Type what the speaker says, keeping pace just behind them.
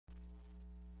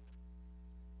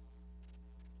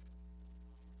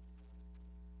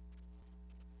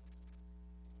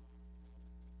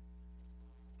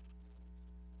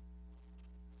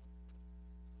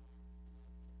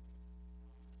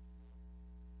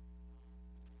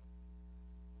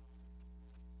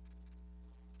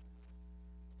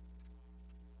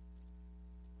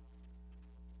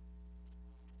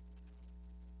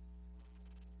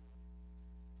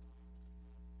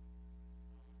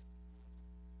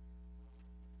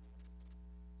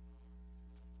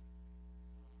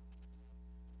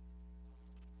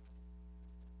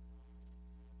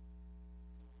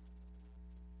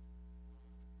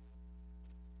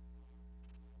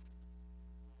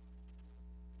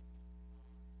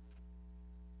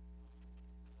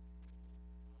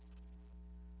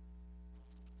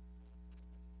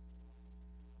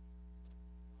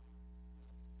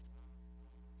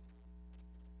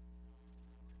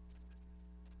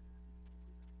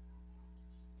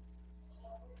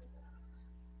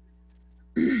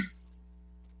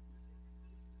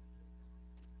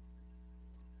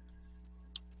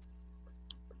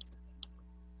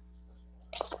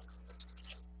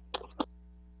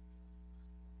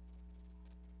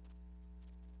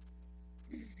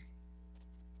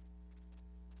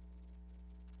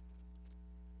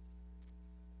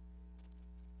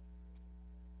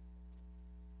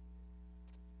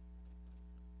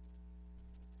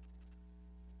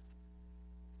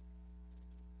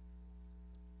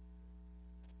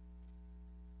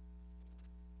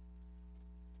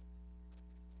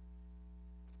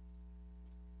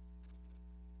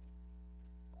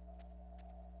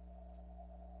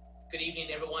Good evening,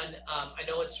 everyone. I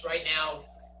know it's right now,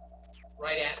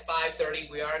 right at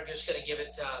 5:30. We are just going to give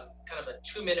it kind of a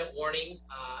 2-minute warning,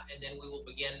 and then we will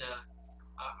begin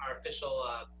our official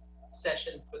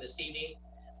session for this evening.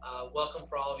 Welcome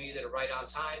for all of you that are right on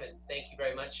time, and thank you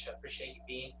very much. I appreciate you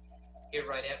being here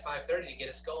right at 5:30 to get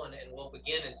us going, and we'll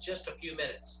begin in just a few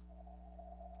minutes.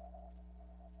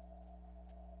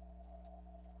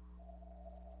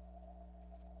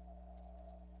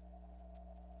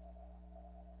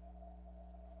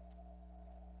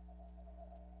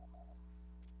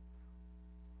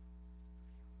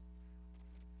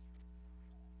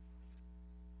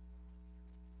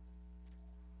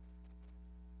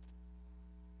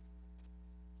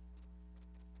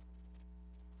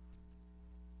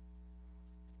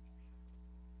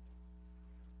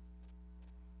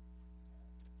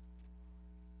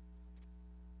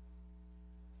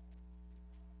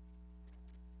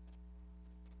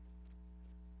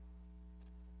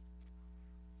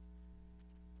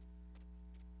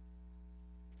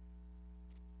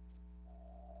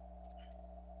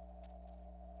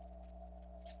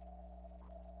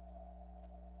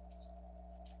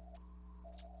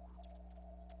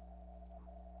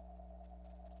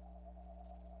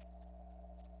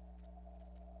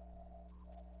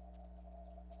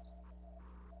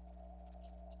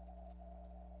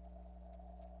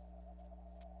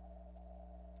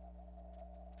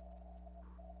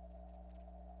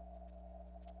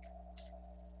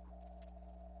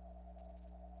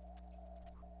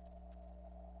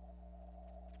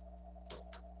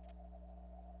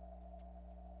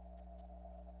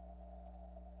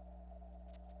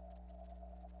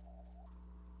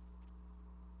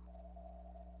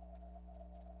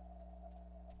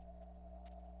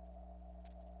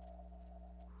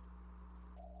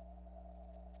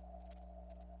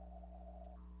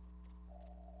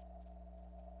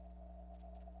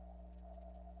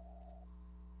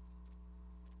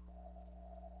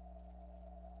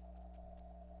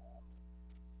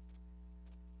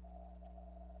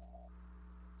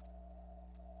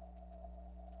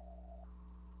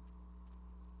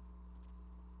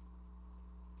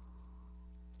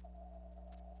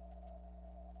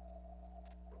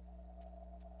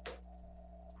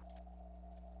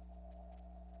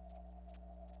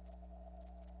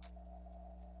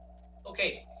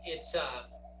 Okay,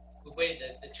 we waited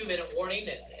the 2-minute warning,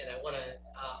 and I want to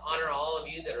honor all of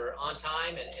you that are on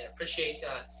time and appreciate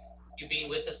you being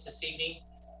with us this evening.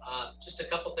 Just a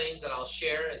couple things that I'll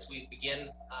share as we begin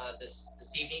this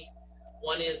evening.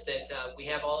 One is that we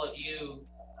have all of you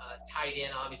tied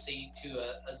in, obviously, to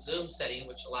a Zoom setting,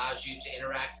 which allows you to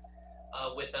interact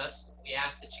with us. We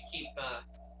ask that you keep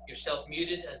yourself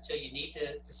muted until you need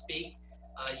to speak.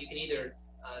 You can either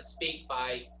speak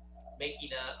by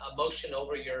making a motion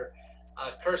over your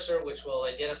cursor, which will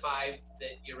identify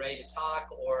that you're ready to talk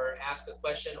or ask a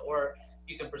question, or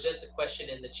you can present the question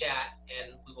in the chat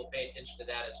and we will pay attention to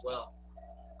that as well.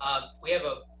 We have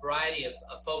a variety of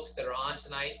folks that are on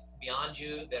tonight beyond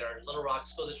you that are Little Rock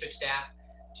School District staff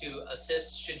to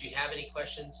assist should you have any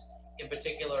questions, in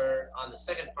particular on the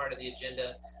second part of the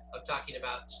agenda of talking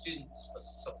about student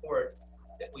support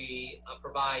that we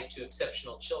provide to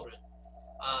exceptional children.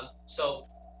 So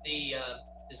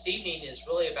this evening is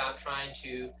really about trying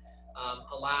to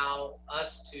allow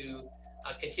us to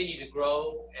continue to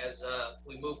grow as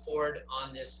we move forward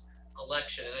on this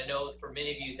election. And I know for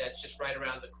many of you that's just right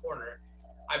around the corner.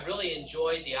 I've really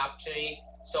enjoyed the opportunity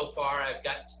so far. I've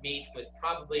got to meet with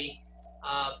probably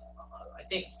I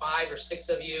think 5 or 6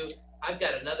 of you. I've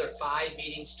got another 5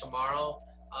 meetings tomorrow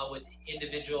with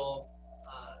individuals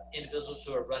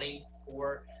who are running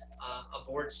for a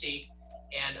board seat.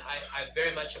 And I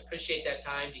very much appreciate that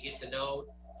time to get to know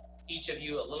each of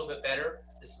you a little bit better.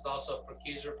 This is also a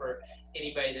precursor for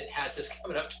anybody that has this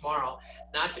coming up tomorrow.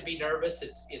 Not to be nervous.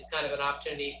 It's kind of an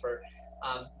opportunity for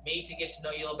me to get to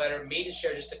know you a little better, me to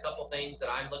share just a couple things that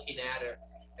I'm looking at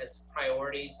as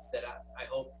priorities that I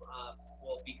hope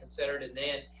will be considered, and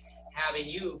then having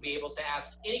you be able to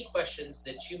ask any questions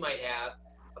that you might have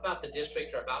about the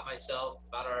district or about myself,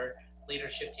 about our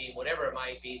leadership team, whatever it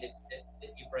might be that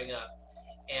you bring up.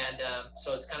 And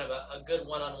so it's kind of a good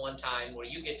one-on-one time where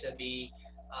you get to be,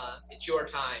 it's your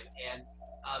time. And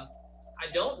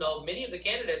I don't know, many of the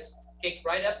candidates take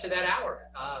right up to that hour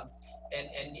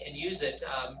and use it.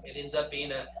 It ends up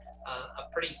being a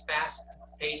pretty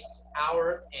fast-paced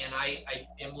hour, and I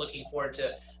am looking forward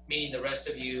to meeting the rest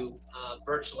of you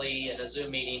virtually in a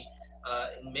Zoom meeting,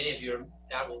 and many of you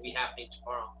that will be happening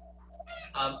tomorrow.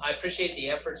 I appreciate the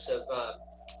efforts of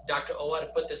Dr. Owa to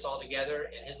put this all together,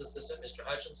 and his assistant, Mr.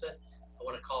 Hutchinson. I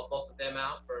want to call both of them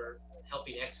out for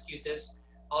helping execute this.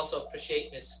 Also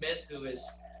appreciate Ms. Smith, who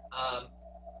is um,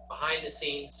 behind the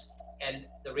scenes. And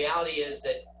the reality is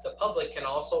that the public can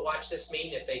also watch this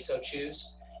meeting if they so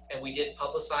choose. And we did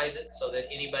publicize it so that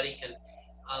anybody can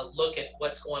look at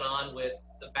what's going on with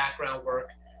the background work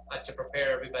to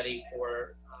prepare everybody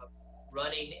for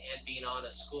running and being on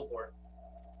a school board.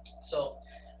 So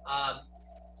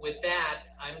with that,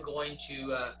 I'm going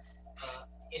to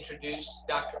introduce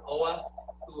Dr. Owa,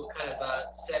 who will kind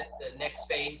of set the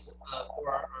next phase for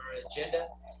our agenda.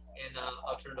 And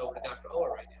I'll turn it over to Dr. Owa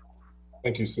right now.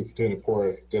 Thank you, Superintendent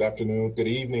Porter. Good afternoon, good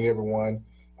evening, everyone.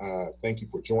 Thank you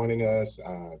for joining us.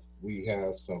 We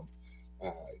have some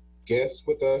guests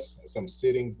with us, some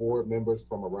sitting board members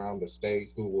from around the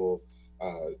state who will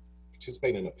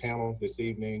participate in a panel this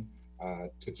evening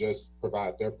to just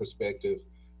provide their perspective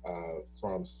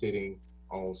from sitting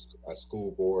on a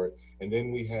school board. And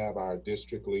then we have our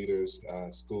district leaders,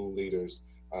 school leaders,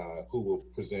 who will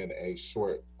present a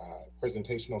short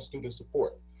presentation on student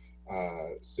support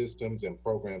systems and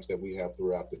programs that we have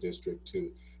throughout the district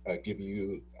to give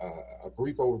you a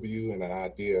brief overview and an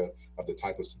idea of the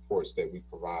type of supports that we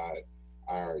provide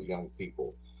our young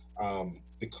people.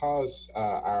 Because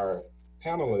our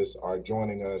panelists are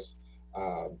joining us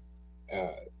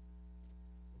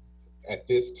at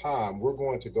this time, we're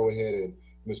going to go ahead and,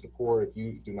 Mr. Porter, if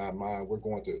you do not mind, we're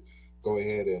going to go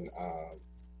ahead and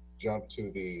jump to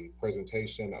the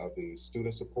presentation of the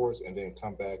student supports and then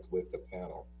come back with the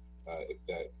panel, if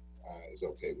that is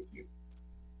okay with you.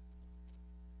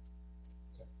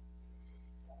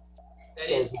 That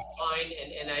is fine,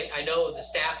 and I know the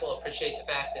staff will appreciate the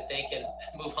fact that they can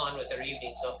move on with their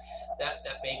evening, so that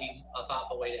may be a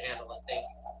thoughtful way to handle it. Thank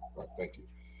you. Right, thank you.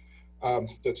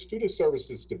 The Student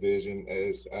Services Division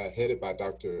is headed by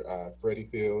Dr. Freddie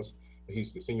Fields.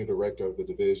 He's the Senior Director of the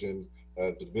division.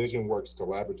 The division works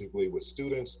collaboratively with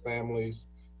students, families,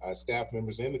 staff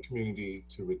members, and the community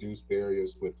to reduce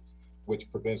barriers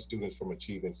which prevent students from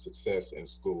achieving success in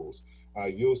schools.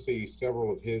 You'll see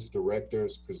several of his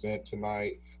directors present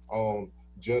tonight on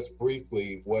just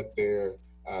briefly what their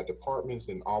departments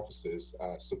and offices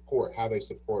support, how they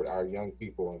support our young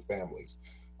people and families.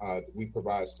 We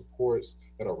provide supports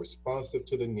that are responsive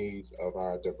to the needs of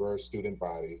our diverse student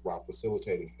body while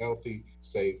facilitating healthy,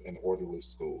 safe, and orderly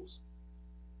schools.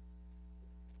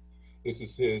 This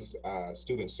is his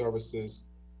student services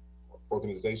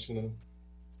organizational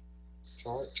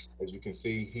chart. As you can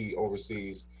see, he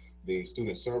oversees the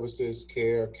student services,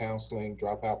 care, counseling,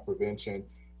 dropout prevention,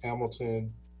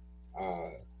 Hamilton,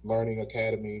 Learning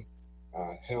Academy,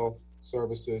 health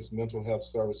services, mental health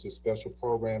services, special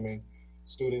programming,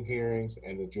 student hearings,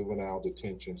 and the juvenile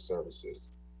detention services.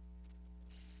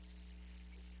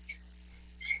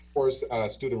 Of course,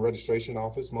 student registration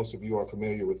office, most of you are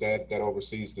familiar with that. That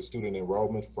oversees the student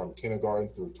enrollment from kindergarten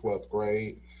through 12th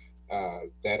grade.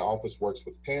 That office works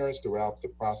with parents throughout the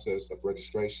process of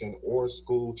registration or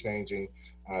school changing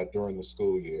during the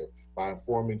school year by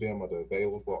informing them of the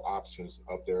available options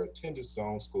of their attendance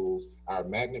zone schools, our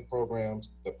magnet programs,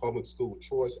 the Public School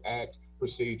Choice Act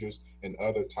procedures, and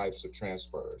other types of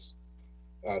transfers.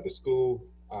 The school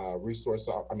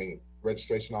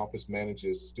registration office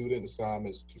manages student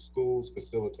assignments to schools,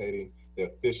 facilitating the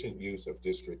efficient use of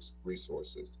district's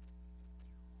resources.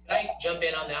 Can I jump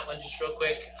in on that one just real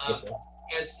quick?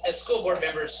 Yes, as school board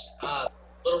members,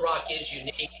 Little Rock is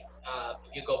unique.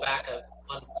 If you go back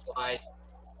one slide,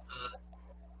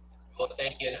 well,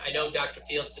 thank you. And I know Dr.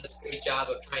 Fields does a great job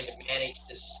of trying to manage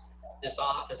this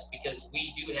office because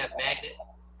we do have magnet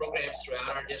programs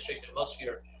throughout our district, and most of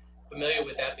you are familiar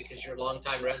with that because you're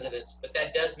longtime residents, but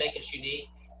that does make us unique.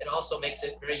 It also makes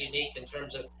it very unique in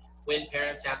terms of when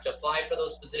parents have to apply for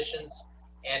those positions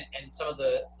and some of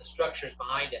the structures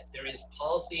behind it. There is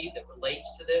policy that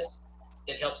relates to this.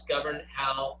 It helps govern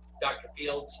how Dr.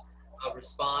 Fields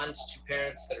responds to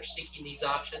parents that are seeking these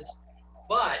options.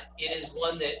 But it is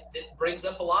one that brings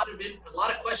up a lot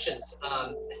of questions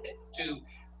to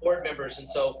board members, and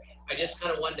so I just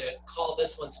kind of wanted to call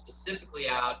this one specifically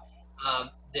out.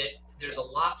 That there's a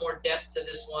lot more depth to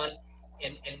this one,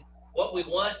 and what we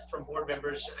want from board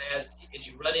members as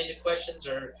you run into questions,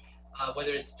 or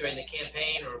whether it's during the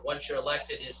campaign or once you're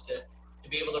elected, is to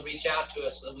be able to reach out to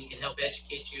us so that we can help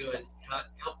educate you and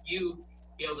help you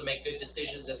be able to make good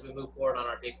decisions as we move forward on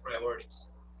our big priorities.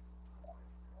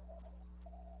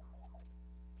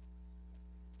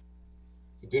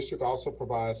 The district also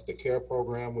provides the CARE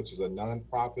program, which is a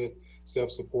nonprofit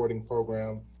self-supporting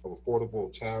program of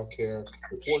affordable child care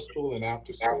before school and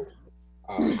after school.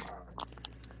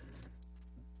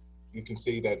 You can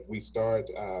see that we start,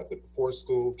 the before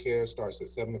school care starts at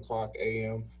 7:00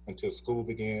 a.m. until school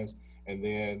begins, and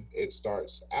then it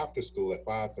starts after school at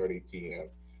 5:30 p.m.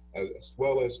 as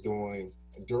well as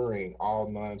during all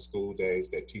non-school days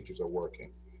that teachers are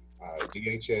working.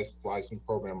 DHS licensed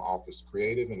program offers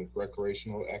creative and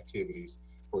recreational activities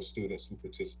for students who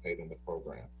participate in the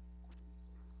program.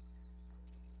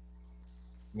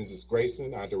 Mrs.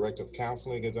 Grayson, our Director of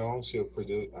Counseling, is on. She'll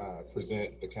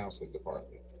present the counseling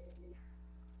department.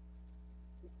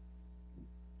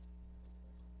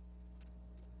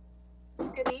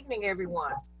 Good evening,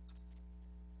 everyone.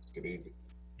 Good evening.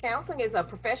 Counseling is a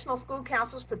professional school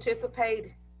counselors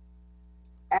participate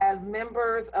as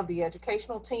members of the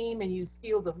educational team and use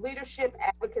skills of leadership,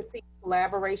 advocacy,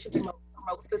 collaboration to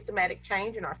promote systematic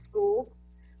change in our schools.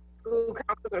 School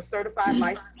counselors are certified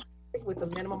licensed with a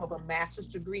minimum of a master's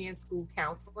degree in school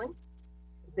counseling.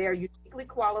 They are uniquely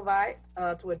qualified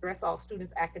to address all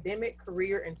students' academic,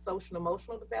 career, and social and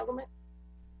emotional development.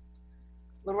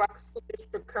 Little Rock School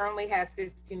District currently has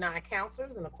 59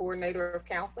 counselors and a coordinator of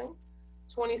counseling.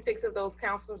 26 of those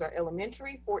counselors are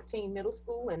elementary, 14 middle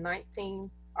school, and 19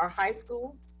 are high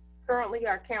school. Currently,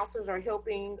 our counselors are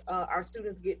helping our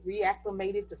students get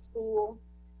reacclimated to school,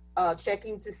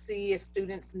 checking to see if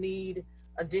students need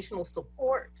additional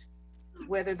support,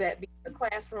 whether that be in the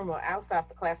classroom or outside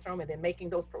the classroom, and then making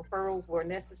those referrals where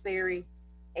necessary,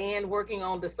 and working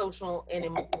on the social and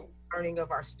emotional learning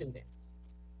of our students.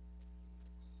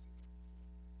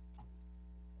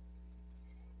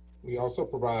 We also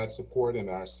provide support in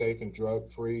our safe and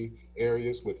drug-free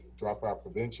areas with dropout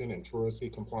prevention and truancy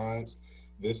compliance.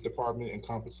 This department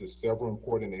encompasses several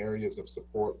important areas of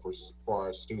support for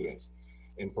our students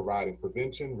in providing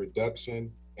prevention,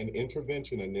 reduction, and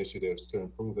intervention initiatives to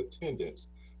improve attendance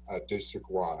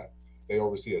district-wide. They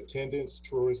oversee attendance,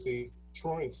 truancy,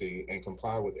 and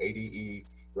comply with ADE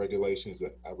regulations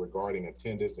regarding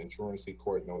attendance and truancy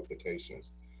court notifications.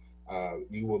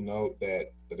 You will note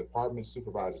that the department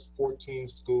supervises 14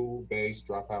 school-based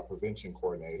dropout prevention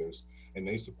coordinators, and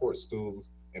they support schools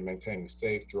in maintaining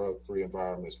safe, drug-free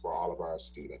environments for all of our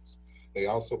students. They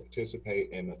also participate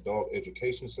in adult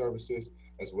education services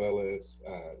as well as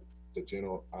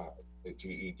the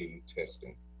GED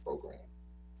testing program.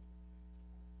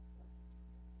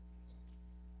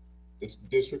 The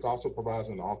district also provides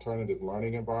an alternative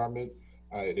learning environment.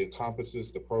 It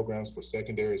encompasses the programs for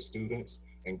secondary students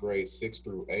in grades 6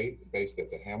 through 8 based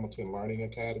at the Hamilton Learning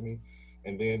Academy,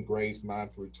 and then grades 9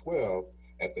 through 12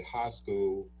 at the high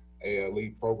school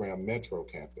ALE program Metro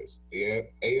campus. The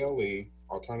ALE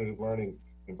Alternative Learning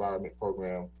Environment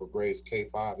program for grades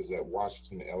K-5 is at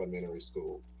Washington Elementary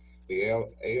School. The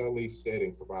ALE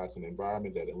setting provides an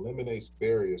environment that eliminates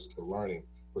barriers to learning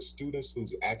for students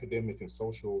whose academic and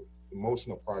social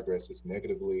emotional progress is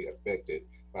negatively affected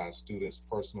by a student's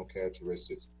personal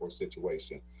characteristics or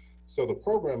situation. So the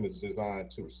program is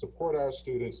designed to support our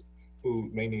students who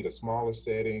may need a smaller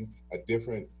setting, a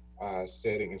different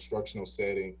setting, instructional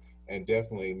setting, and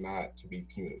definitely not to be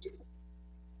punitive.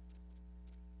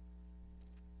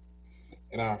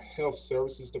 In our health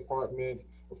services department,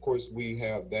 of course, we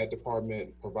have that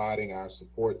department providing our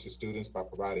support to students by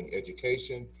providing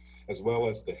education, as well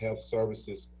as the health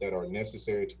services that are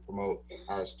necessary to promote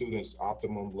our students'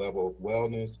 optimum level of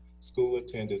wellness, school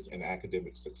attendance, and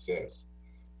academic success.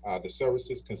 The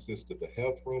services consist of the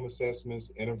health room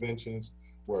assessments, interventions,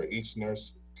 where each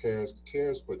nurse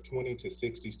cares for 20 to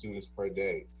 60 students per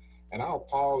day. And I'll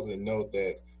pause and note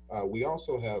that we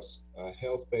also have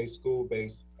health-based,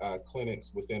 school-based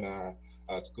clinics within our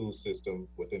school system,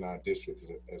 within our district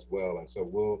as well. And so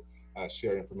we'll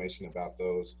share information about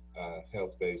those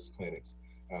health-based clinics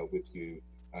with you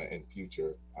in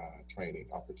future training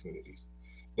opportunities.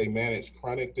 They manage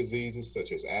chronic diseases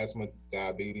such as asthma,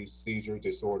 diabetes, seizure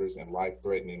disorders, and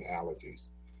life-threatening allergies.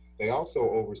 They also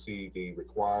oversee the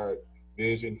required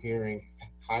vision, hearing,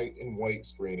 height, and weight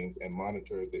screenings and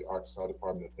monitor the Arkansas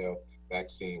Department of Health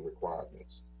vaccine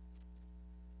requirements.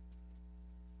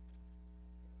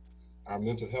 Our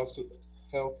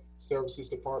health services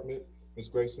department, Ms.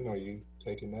 Grayson, are you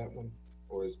taking that one,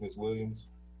 or is Ms. Williams?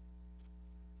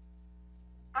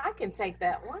 I can take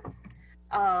that one.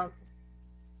 Uh,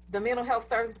 the Mental Health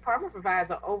Service Department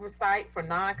provides an oversight for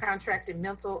non-contracted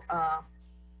mental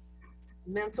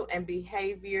and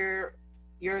behavior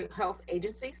your health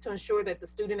agencies to ensure that the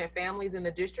student and families in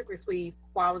the district receive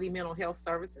quality mental health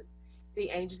services. The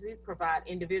agencies provide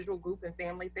individual, group, and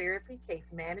family therapy,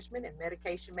 case management, and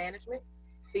medication management.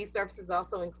 These services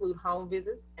also include home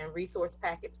visits and resource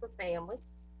packets for family.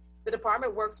 The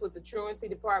department works with the truancy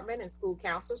department and school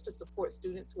counselors to support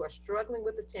students who are struggling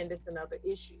with attendance and other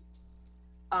issues.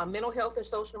 Mental health and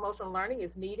social emotional learning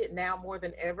is needed now more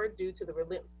than ever due to the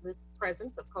relentless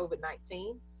presence of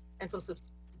COVID-19, and some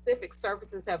specific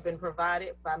services have been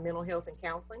provided by mental health and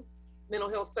counseling. mental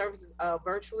health services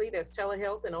virtually. There's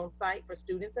telehealth and on-site for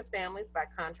students and families by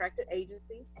contracted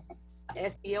agencies.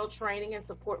 SEL training and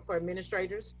support for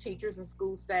administrators, teachers, and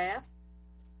school staff.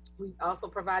 We also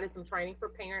provided some training for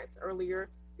parents earlier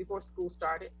before school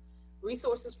started.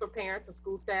 Resources for parents and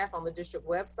school staff on the district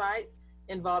website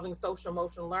involving social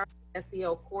emotional learning,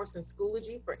 SEL course and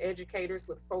Schoology for educators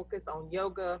with focus on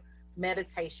yoga,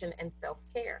 meditation, and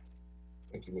self-care.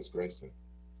 Thank you, Ms. Grayson.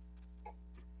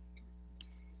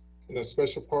 In the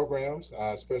special programs,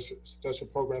 special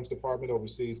programs department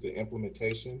oversees the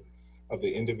implementation of the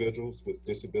Individuals with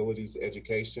Disabilities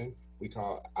Education, we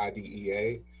call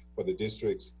IDEA, for the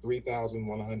district's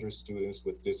 3,100 students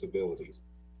with disabilities.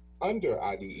 Under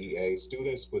IDEA,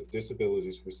 students with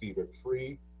disabilities receive a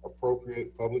free,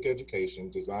 appropriate public education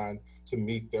designed to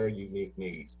meet their unique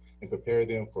needs and prepare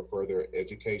them for further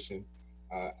education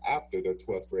after their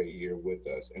 12th grade year with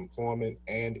us, employment,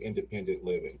 and independent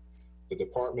living. The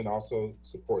department also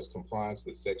supports compliance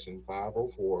with Section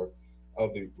 504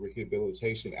 of the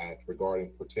Rehabilitation Act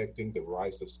regarding protecting the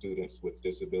rights of students with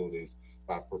disabilities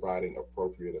by providing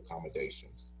appropriate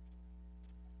accommodations.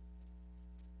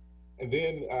 And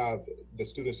then the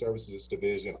Student Services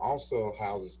Division also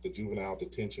houses the Juvenile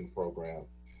Detention Program,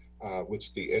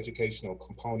 which the educational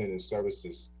component and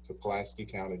services to Pulaski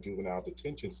County Juvenile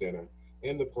Detention Center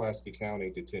and the Pulaski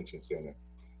County Detention Center.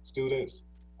 Students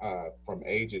from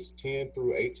ages 10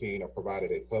 through 18 are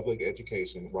provided a public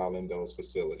education while in those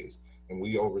facilities. And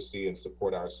we oversee and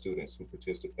support our students who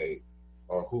participate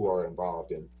or who are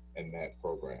involved in that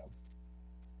program.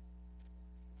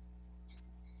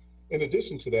 In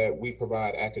addition to that, we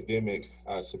provide academic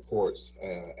supports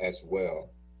as well.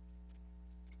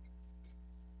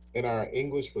 In our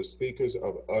English for Speakers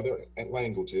of Other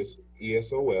Languages,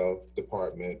 ESOL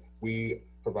department, we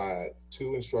provide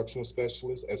 2 instructional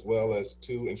specialists as well as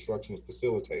 2 instructional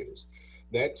facilitators.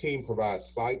 That team provides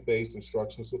site-based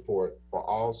instructional support for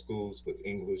all schools with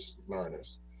English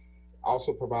learners.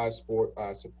 Also provides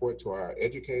support to our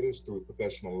educators through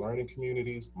professional learning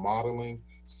communities, modeling,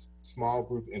 small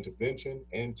group intervention,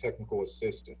 and technical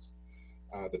assistance.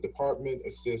 The department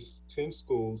assists 10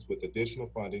 schools with additional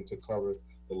funding to cover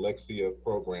the Lexia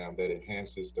program that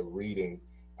enhances the reading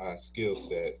skill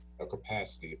set or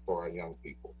capacity for our young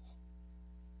people.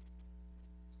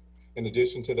 In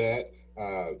addition to that,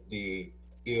 the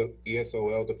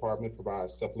ESOL department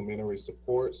provides supplementary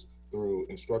supports through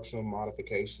instructional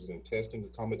modifications and testing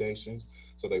accommodations.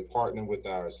 So they partner with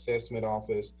our assessment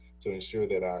office to ensure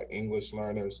that our English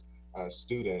learners,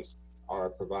 students, are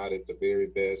provided the very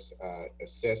best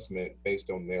assessment based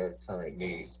on their current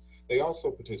needs. They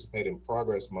also participate in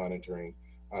progress monitoring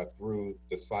through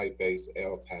the site-based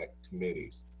LPAC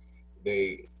committees.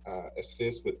 They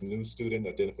assist with new student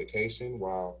identification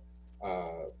while,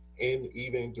 and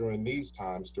even during these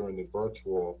times, during the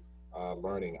virtual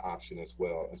learning option as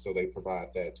well. And so they provide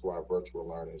that to our virtual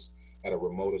learners at a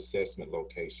remote assessment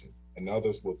location, and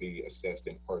others will be assessed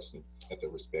in person at their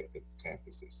respective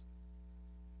campuses.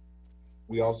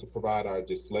 We also provide our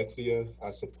dyslexia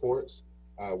supports.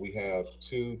 We have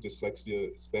 2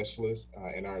 dyslexia specialists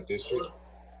in our district.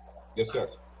 Yes, sir.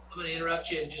 I'm going to interrupt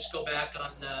you and just go back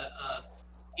on the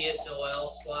ESOL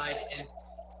slide. And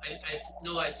I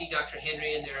know I see Dr.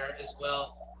 Henry in there as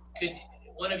well. Could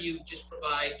one of you just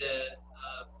provide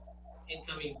the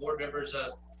incoming board members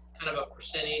a kind of a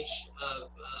percentage of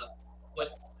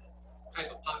what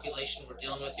type of population we're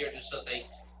dealing with here, just so they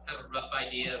have a rough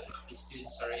idea of how many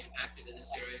students are impacted in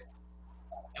this area?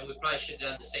 And we probably should have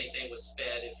done the same thing with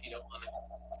SPED, if you don't mind.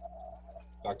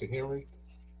 Dr. Henry?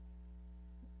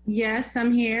 Yes,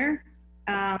 I'm here.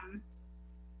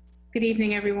 Good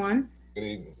evening, everyone. Good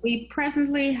evening. We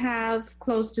presently have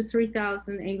close to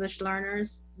 3,000 English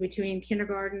learners between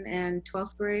kindergarten and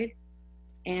 12th grade,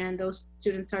 and those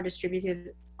students are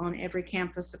distributed on every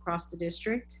campus across the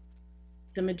district.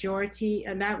 The majority,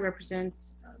 and that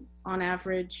represents on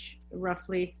average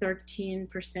roughly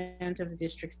 13% of the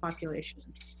district's population.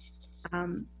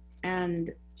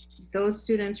 And those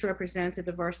students represent a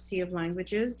diversity of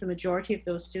languages. The majority of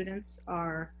those students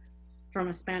are from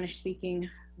a Spanish-speaking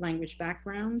language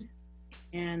background,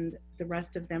 and the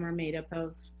rest of them are made up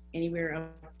of anywhere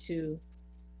up to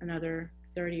another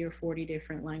 30 or 40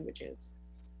 different languages.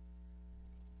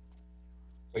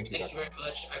 Thank you, Thank you very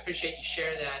much. I appreciate you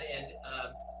sharing that. And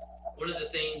one of the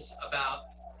things about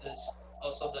this,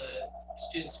 also the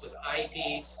students with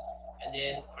IEPs and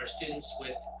then our students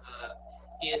with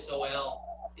ESOL,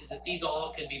 is that these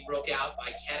all can be broke out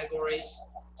by categories.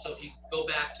 So if you go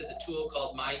back to the tool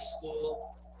called My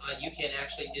School, you can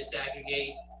actually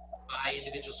disaggregate by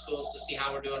individual schools to see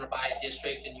how we're doing, or by a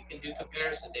district, and you can do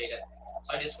comparison data.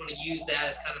 So I just want to use that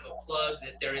as kind of a plug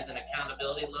that there is an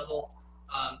accountability level.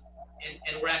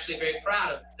 And we're actually very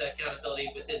proud of the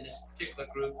accountability within this particular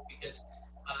group because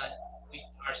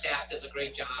our staff does a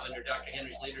great job under Dr.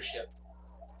 Henry's leadership.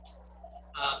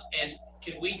 And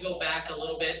can we go back a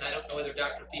little bit? And I don't know whether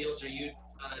Dr. Fields or you,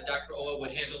 Dr. Owa,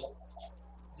 would handle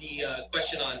the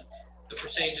question on the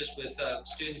percentages with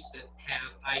students that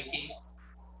have IEPs.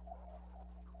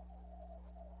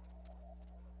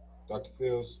 Dr.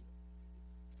 Fields?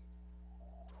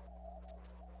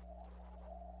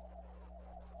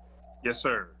 Yes,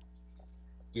 sir.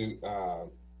 Do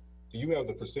you have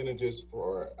the percentages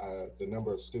for the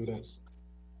number of students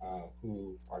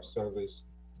who are serviced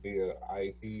via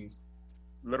IEPs?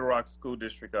 Little Rock School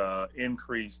District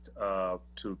increased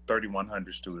to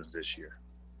 3,100 students this year.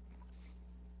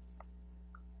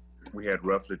 We had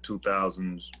roughly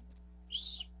 2,000,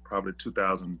 probably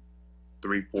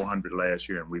 2,300, 400 last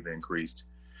year, and we've increased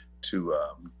to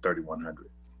 3,100.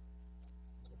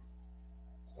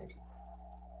 Thank you.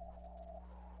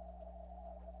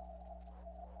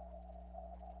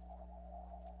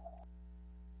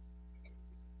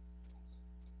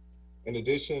 In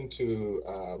addition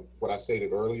to what I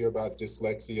stated earlier about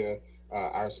dyslexia,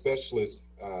 our specialists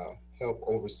help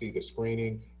oversee the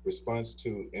screening, response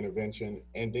to intervention,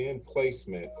 and then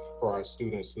placement for our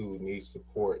students who need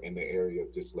support in the area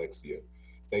of dyslexia.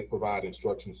 They provide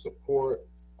instructional support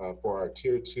for our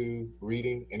Tier 2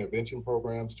 reading intervention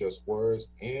programs, Just Words,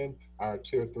 and our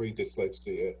Tier 3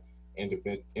 dyslexia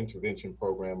intervention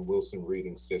program, Wilson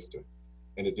Reading System.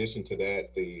 In addition to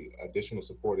that, the additional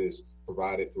support is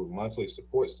provided through monthly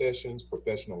support sessions,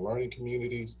 professional learning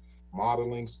communities,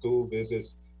 modeling, school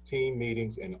visits, team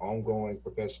meetings, and ongoing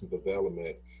professional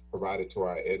development provided to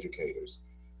our educators.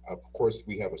 Of course,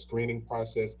 we have a screening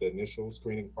process. The initial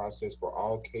screening process for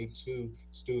all K2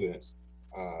 students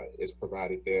is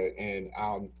provided there. And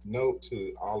I'll note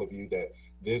to all of you that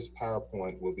this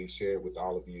PowerPoint will be shared with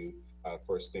all of you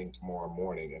first thing tomorrow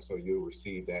morning. And so you'll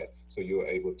receive that, so you're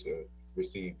able to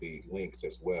receive the links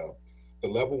as well. The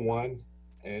level 1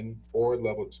 or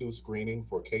level 2 screening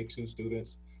for K2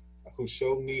 students who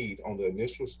show need on the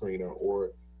initial screener,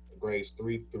 or grades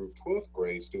 3 through 12th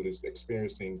grade students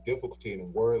experiencing difficulty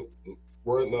in word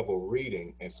level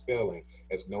reading and spelling,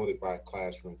 as noted by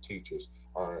classroom teachers,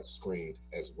 are screened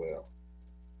as well.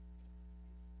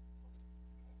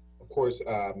 Of course,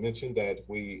 I mentioned that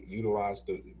we utilize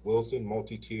the Wilson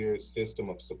multi-tiered system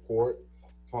of support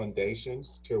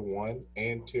foundations, Tier 1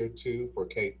 and Tier 2 for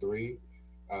K3.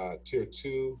 Tier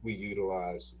 2, we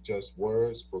utilize Just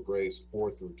Words for grades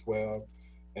 4 through 12.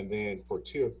 And then for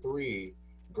Tier 3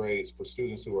 grades, for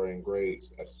students who are in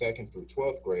grades 2nd through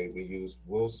 12th grade, we use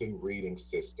Wilson Reading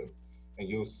System. And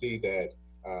you'll see that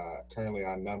currently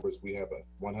our numbers, we have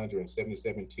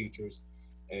 177 teachers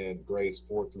in grades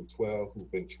 4 through 12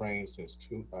 who've been trained since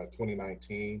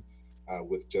 2019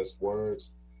 with Just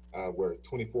Words. Where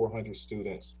 2,400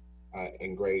 students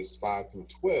in grades 5 through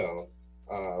 12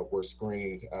 were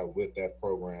screened with that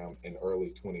program in early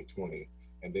 2020.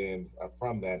 And then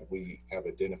from that, we have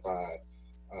identified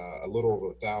a little over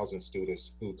 1,000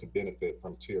 students who could benefit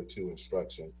from Tier 2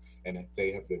 instruction, and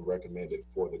they have been recommended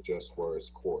for the Just Words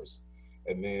course.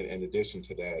 And then in addition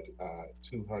to that,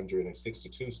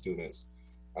 262 students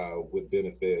would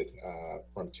benefit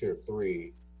from Tier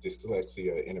 3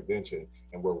 dyslexia intervention,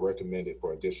 and were recommended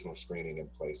for additional screening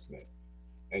and placement.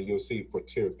 And you'll see for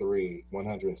Tier 3,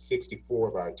 164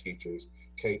 of our teachers,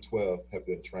 K-12, have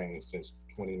been trained since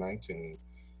 2019,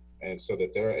 and so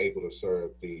that they're able to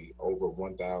serve the over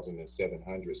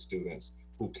 1,700 students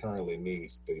who currently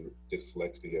needs the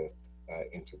dyslexia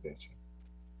intervention.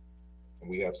 And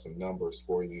we have some numbers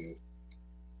for you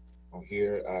on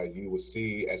here. You will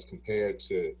see, as compared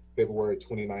to February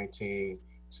 2019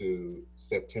 to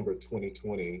September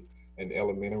 2020, and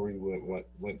elementary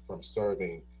went from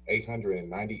serving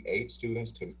 898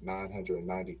 students to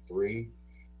 993,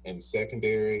 and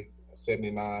secondary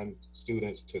 79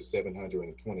 students to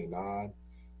 729,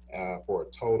 for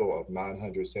a total of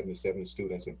 977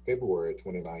 students in February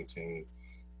 2019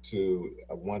 to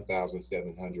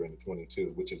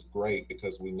 1,722, which is great,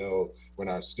 because we know when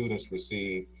our students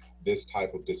receive this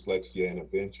type of dyslexia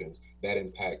interventions, that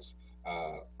impacts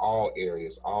all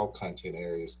areas, all content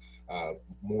areas,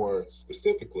 more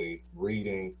specifically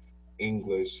reading,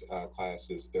 English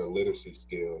classes, their literacy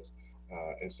skills.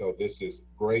 And so this is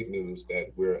great news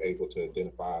that we're able to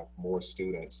identify more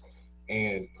students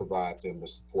and provide them the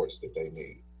supports that they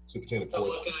need. Superintendent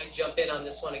Ford. Can I jump in on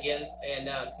this one again? And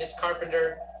Ms.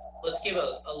 Carpenter, let's give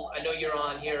I know you're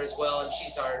on here as well, and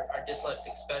she's our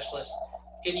dyslexic specialist.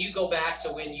 Can you go back to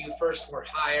when you first were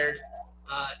hired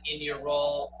in your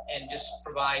role and just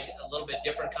provide a little bit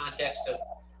different context of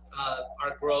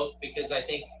our growth, because I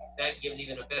think that gives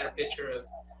even a better picture of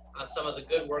some of the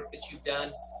good work that you've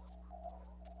done?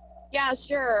 Yeah,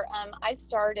 sure. I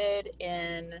started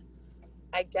in,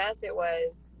 I guess it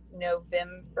was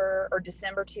November or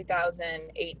December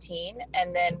 2018.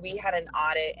 And then we had an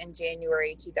audit in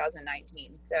January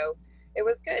 2019. So it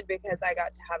was good because I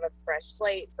got to have a fresh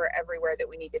slate for everywhere that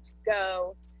we needed to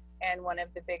go. And one of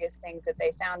the biggest things that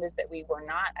they found is that we were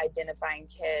not identifying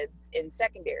kids in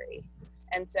secondary.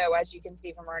 And so, as you can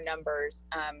see from our numbers,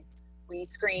 we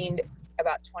screened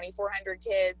about 2,400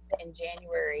 kids in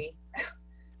January. It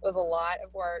was a lot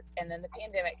of work, and then the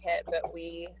pandemic hit, but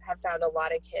we have found a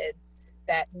lot of kids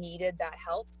that needed that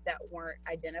help that weren't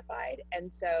identified.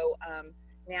 And so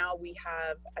now we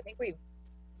have, I think we've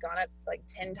gone up like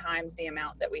 10 times the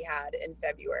amount that we had in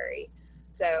February.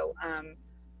 So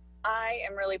I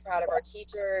am really proud of our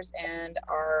teachers and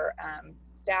our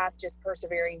staff just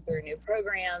persevering through new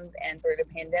programs and through the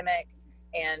pandemic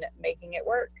and making it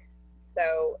work.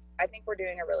 So I think we're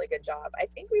doing a really good job. I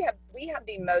think we have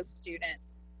the most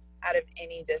students out of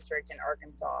any district in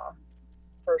Arkansas,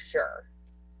 for sure.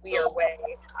 We are way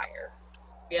higher.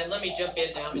 Yeah, and let me jump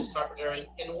in now, Ms. Carpenter.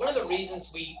 And one of the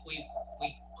reasons we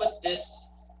put this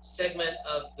segment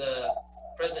of the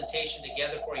presentation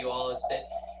together for you all is that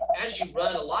as you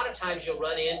run, a lot of times you'll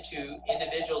run into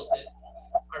individuals that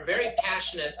are very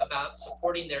passionate about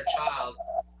supporting their child,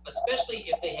 especially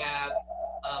if they have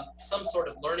some sort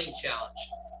of learning challenge.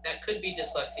 That could be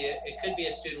dyslexia, it could be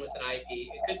a student with an IEP,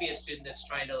 it could be a student that's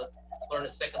trying to learn a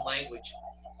second language.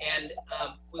 And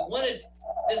we wanted,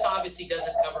 this obviously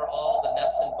doesn't cover all the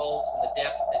nuts and bolts and the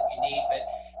depth that you need, but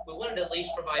we wanted to at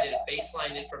least provide a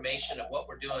baseline information of what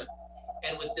we're doing.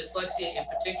 And with dyslexia in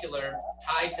particular,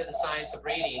 tied to the science of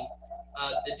reading,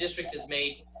 the district has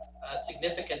made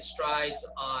significant strides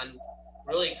on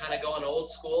really kind of going old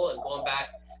school and going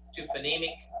back to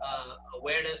phonemic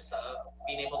awareness,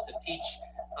 being able to teach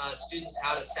students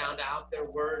how to sound out their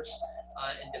words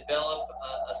and develop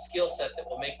a skill set that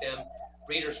will make them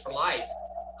readers for life.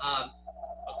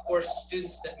 Of course,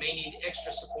 students that may need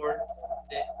extra support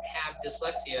that have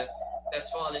dyslexia,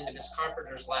 that's fallen into Ms.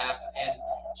 Carpenter's lap, and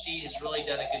she has really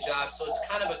done a good job. So it's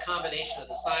kind of a combination of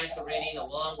the science of reading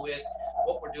along with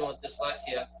what we're doing with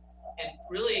dyslexia. And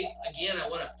really, again, I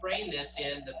want to frame this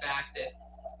in the fact that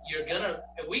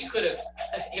we could have,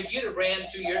 if you'd have ran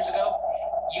 2 years ago,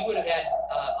 you would have had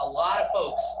a lot of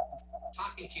folks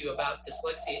talking to you about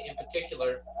dyslexia in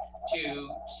particular to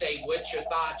say, what's your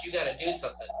thoughts? You got to do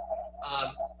something.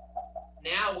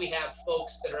 Now we have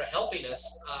folks that are helping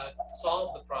us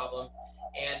solve the problem,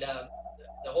 and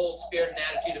the whole spirit and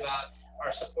attitude about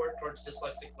our support towards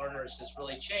dyslexic learners has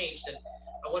really changed. And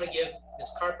I want to give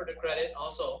Ms. Carpenter credit,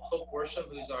 also Hope Worsham,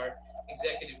 who's our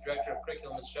Executive Director of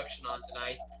Curriculum Instruction, on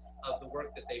tonight, of the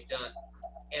work that they've done.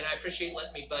 And I appreciate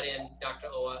letting me butt in, Dr.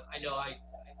 Owa. I know I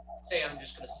say I'm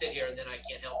just going to sit here and then I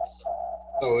can't help myself.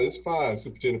 No, it's fine,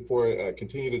 Superintendent Ford.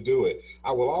 Continue to do it.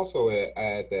 I will also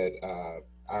add that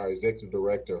our Executive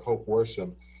Director, Hope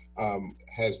Worsham,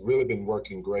 has really been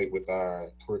working great with our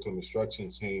curriculum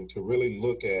instruction team to really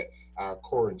look at our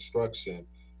core instruction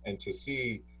and to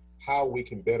see how we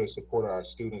can better support our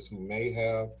students who may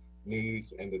have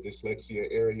needs in the dyslexia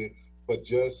area, but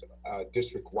just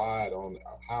district-wide on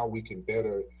how we can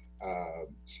better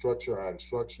structure our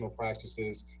instructional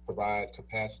practices, provide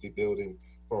capacity building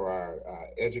for our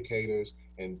educators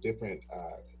in different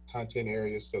content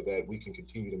areas so that we can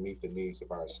continue to meet the needs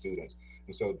of our students.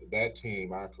 And so that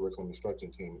team, our curriculum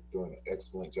instruction team, is doing an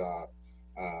excellent job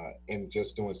in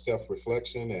just doing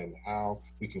self-reflection and how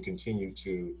we can continue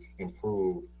to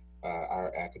improve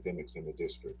our academics in the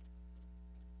district,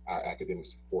 our academic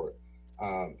support.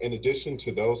 In addition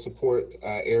to those support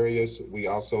areas, we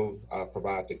also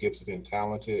provide the gifted and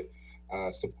talented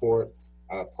support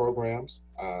programs.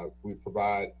 We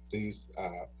provide this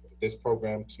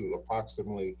program to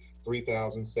approximately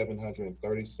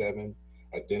 3,737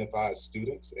 identified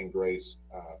students in grades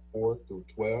 4 through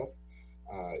 12.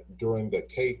 During the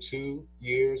K2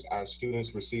 years, our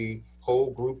students receive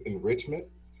whole group enrichment.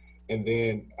 And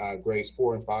then grades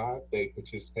 4 and 5, they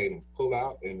participate in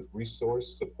pull-out and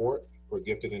resource support for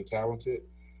gifted and talented.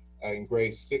 In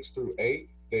grades 6 through 8,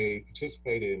 they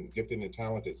participate in gifted and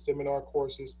talented seminar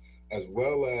courses, as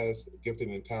well as gifted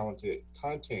and talented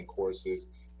content courses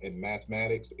in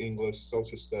mathematics, English,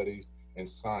 social studies, and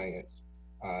science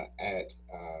at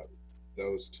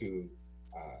those two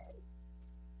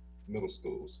middle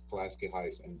schools, Pulaski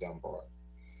Heights and Dunbar.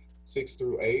 6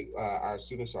 through 8, our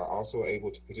students are also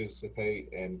able to participate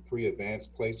in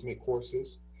pre-advanced placement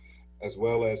courses. as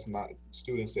well as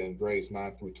students in grades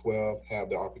 9 through 12 have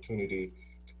the opportunity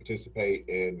to participate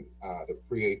in the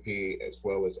pre-AP as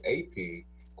well as AP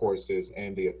courses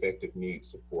and the affective needs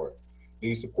support.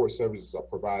 These support services are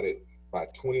provided by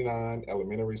 29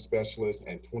 elementary specialists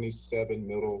and 27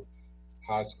 middle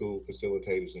high school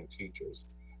facilitators and teachers.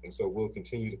 And so we'll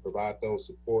continue to provide those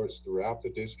supports throughout the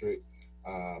district,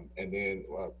 and then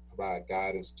provide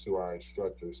guidance to our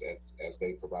instructors as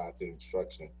they provide the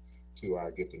instruction to our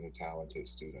gifted and talented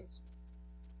students.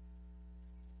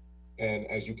 And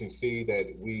as you can see that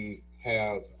we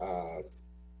have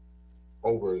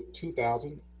over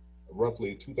 2,000,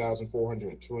 roughly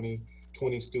 2,420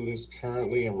 students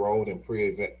currently enrolled in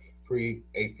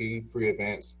pre-AP,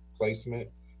 pre-advanced placement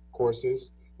courses.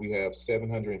 We have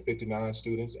 759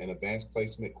 students in advanced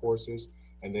placement courses,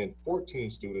 and then 14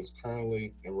 students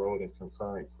currently enrolled in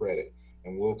concurrent credit.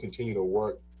 And we'll continue to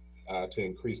work to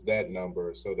increase that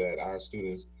number so that our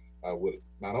students would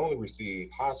not only receive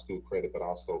high school credit, but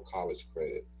also college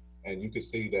credit. And you can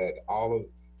see that all of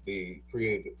the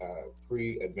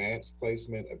pre-advanced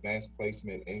placement, advanced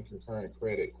placement, and concurrent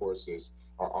credit courses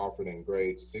are offered in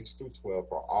grades 6 through 12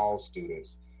 for all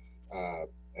students.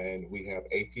 And we have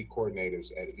AP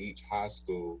coordinators at each high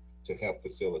school to help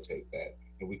facilitate that.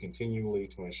 And we continually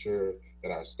to ensure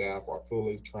that our staff are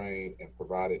fully trained and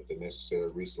provided the necessary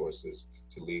resources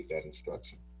to lead that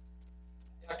instruction.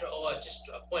 Dr. Owa, just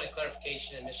a point of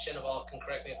clarification, and Ms. Shinoval can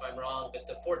correct me if I'm wrong, but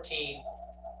the 14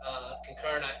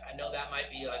 concurrent, I know that might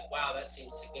be like, wow, that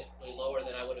seems significantly lower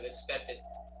than I would have expected.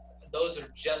 Those are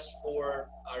just for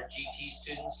our GT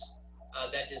students.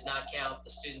 That does not count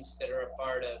the students that are a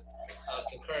part of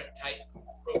concurrent type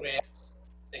programs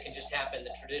that can just happen in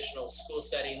the traditional school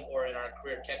setting or in our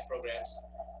career tech programs.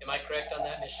 Am I correct on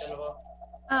that, Ms. Shinoval?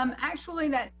 Actually,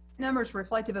 that number is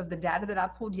reflective of the data that I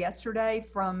pulled yesterday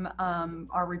from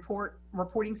our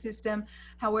reporting system.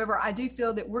 However, I do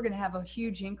feel that we're going to have a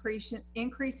huge increase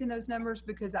in those numbers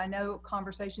because I know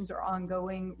conversations are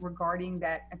ongoing regarding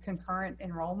that concurrent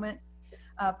enrollment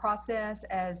process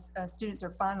as students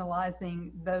are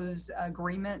finalizing those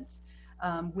agreements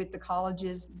with the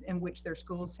colleges in which their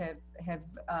schools have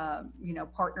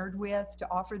partnered with to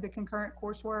offer the concurrent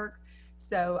coursework.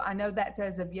 So I know that's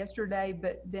as of yesterday,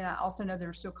 but then I also know there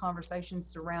are still conversations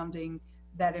surrounding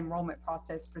that enrollment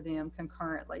process for them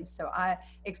concurrently. So I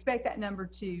expect that number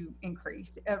to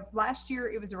increase. Last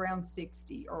year, it was around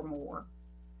 60 or more.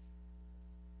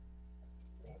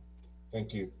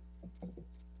 Thank you.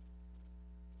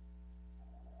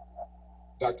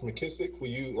 Dr. McKissick,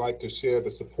 would you like to share the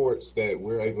supports that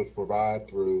we're able to provide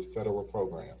through federal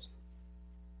programs?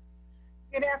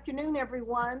 Good afternoon,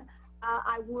 everyone.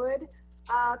 I would.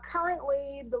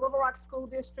 Currently, the Little Rock School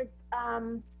District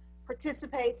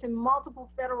participates in multiple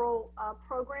federal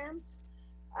programs.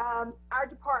 Our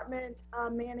department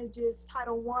manages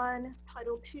Title I,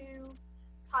 Title II,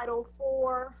 Title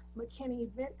IV,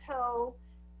 McKinney-Vento,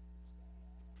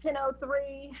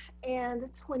 1003, and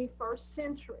 21st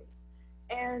Century.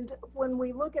 And when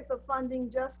we look at the funding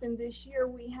just in this year,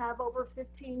 we have over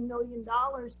 $15 million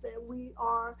that we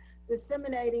are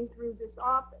disseminating through this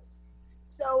office.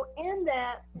 So in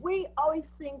that, we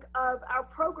always think of our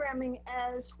programming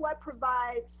as what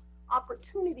provides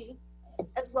opportunity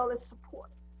as well as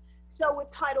support. So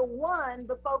with Title I,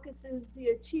 the focus is the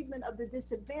achievement of the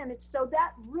disadvantaged. So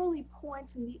that really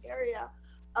points in the area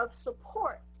of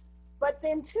support. But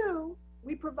then too,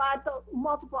 we provide the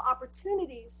multiple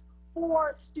opportunities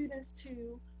for students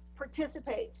to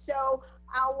participate. So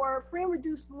our free and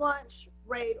reduced lunch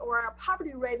rate or our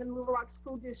poverty rate in the Little Rock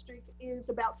School District is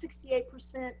about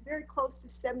 68%, very close to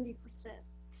 70%.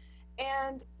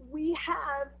 And we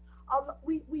have,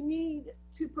 we need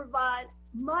to provide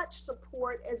much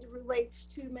support as it relates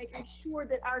to making sure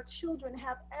that our children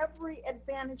have every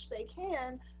advantage they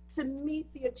can to meet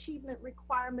the achievement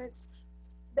requirements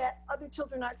that other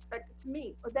children are expected to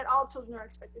meet, or that all children are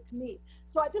expected to meet.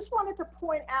 So I just wanted to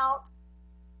point out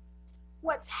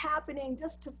what's happening,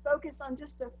 just to focus on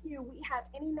just a few. We have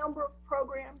any number of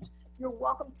programs. You're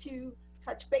welcome to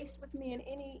touch base with me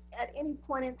at any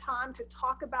point in time to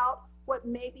talk about what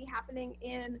may be happening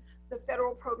in the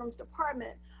federal programs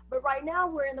department. But right now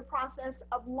we're in the process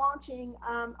of launching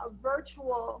a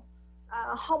virtual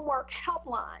homework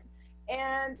helpline.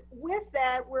 And with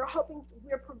that, we're hoping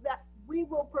we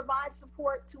will provide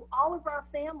support to all of our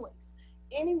families,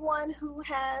 anyone who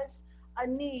has a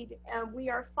need. And we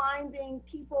are finding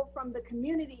people from the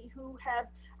community who have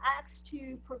asked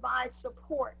to provide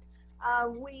support.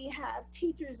 We have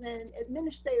teachers and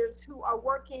administrators who are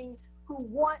working, who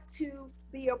want to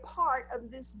be a part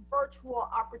of this virtual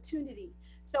opportunity.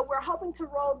 So we're hoping to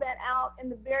roll that out in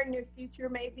the very near future,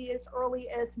 maybe as early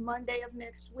as Monday of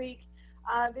next week.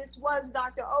 This was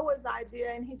Dr. Owa's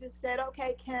idea, and he just said,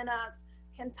 okay, can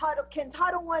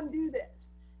Title I do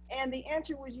this? And the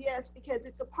answer was yes, because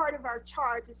it's a part of our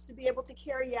charge is to be able to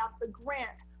carry out the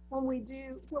grant when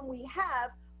we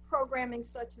have programming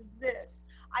such as this.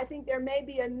 I think there may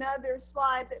be another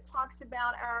slide that talks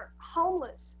about our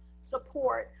homeless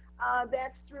support.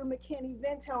 That's through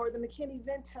McKinney-Vento or the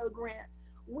McKinney-Vento grant.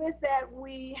 With that,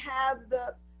 we have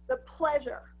the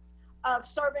pleasure of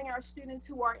serving our students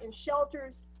who are in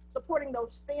shelters, supporting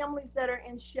those families that are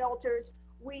in shelters.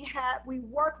 We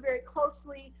work very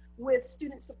closely with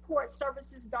Student Support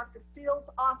Services, Dr. Field's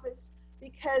office,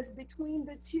 because between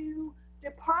the two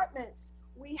departments,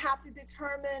 we have to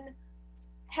determine,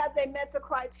 have they met the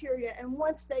criteria? And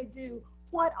once they do,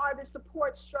 what are the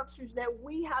support structures that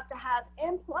we have to have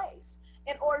in place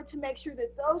in order to make sure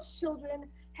that those children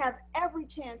have every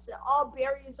chance that all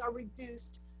barriers are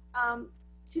reduced,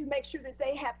 to make sure that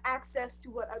they have access to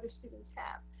what other students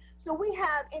have. So we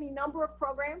have any number of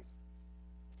programs,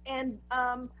 and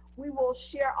we will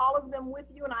share all of them with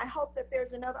you. And I hope that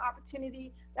there's another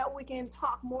opportunity that we can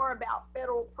talk more about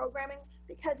federal programming,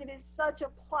 because it is such a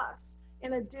plus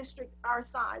in a district our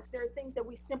size. There are things that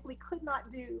we simply could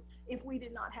not do if we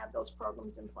did not have those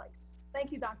programs in place.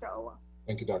 Thank you, Dr. Owa.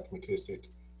 Thank you, Dr. McKissick.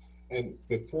 And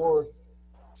before...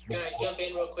 Can I jump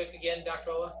in real quick again, Dr.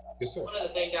 Owa? Yes, sir. One other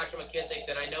thing, Dr. McKissick,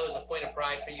 that I know is a point of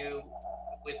pride for you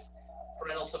with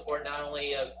parental support, not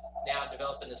only of now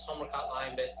developing this homework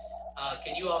hotline, but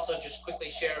can you also just quickly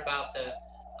share about the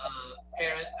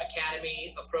parent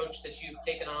academy approach that you've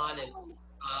taken on? And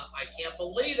I can't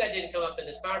believe that didn't come up in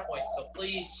this PowerPoint, so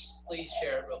please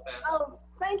share it real fast. Oh,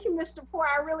 thank you, Mr. Poore.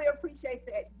 I really appreciate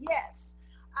that. Yes,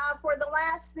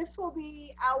 this will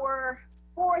be our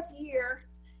 4th year,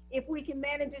 if we can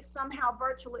manage it somehow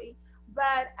virtually.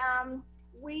 But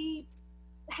we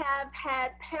have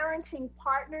had parenting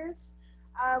partners.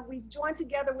 We've joined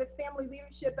together with Family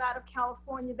Leadership out of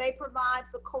California. They provide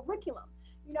the curriculum.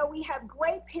 You know, we have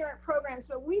great parent programs,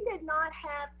 but we did not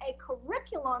have a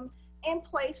curriculum in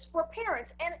place for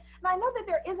parents. And I know that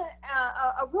there isn't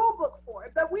a rule book for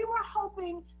it, but we were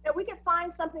hoping that we could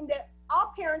find something that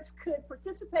all parents could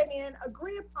participate in,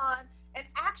 agree upon, and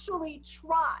actually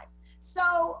try.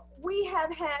 So we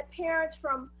have had parents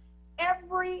from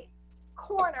every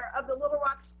corner of the Little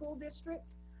Rock School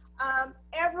District,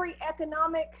 every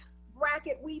economic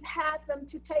bracket. We've had them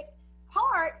to take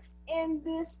part in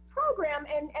this program,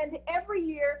 and every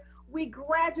year we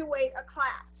graduate a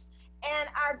class. And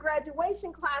our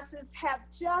graduation classes have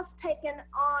just taken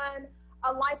on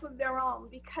a life of their own,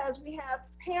 because we have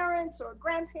parents or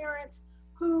grandparents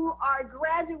who are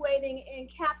graduating in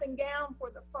cap and gown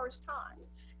for the first time.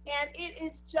 And it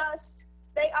is just,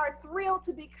 they are thrilled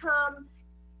to become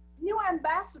new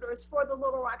ambassadors for the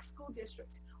Little Rock School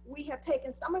District. We have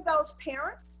taken some of those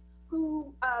parents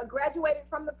who graduated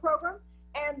from the program,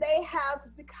 and they have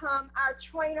become our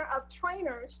trainer of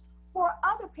trainers for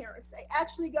other parents. They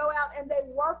actually go out and they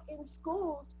work in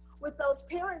schools with those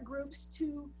parent groups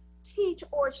to teach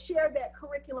or share that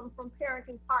curriculum from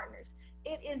parenting partners.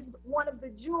 It is one of the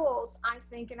jewels, I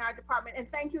think, in our department.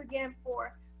 And thank you again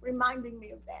for reminding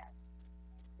me of that.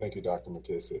 Thank you, Dr.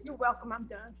 McKissick. You're welcome. I'm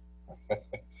done.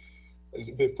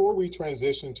 Before we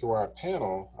transition to our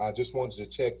panel, I just wanted to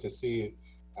check to see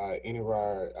if any of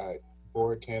our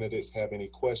board candidates have any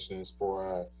questions for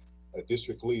our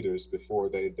district leaders before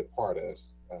they depart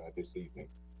us this evening.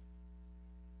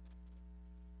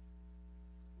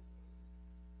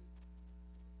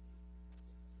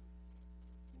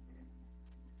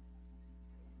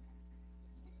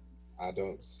 I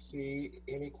don't see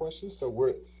any questions, so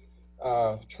we're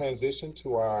transition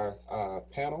to our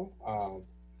panel.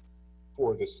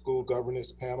 For the school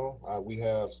governance panel, we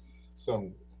have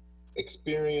some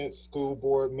experienced school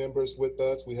board members with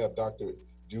us. We have Dr.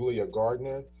 Julia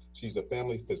Gardner. She's a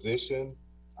family physician.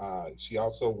 She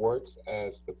also works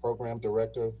as the program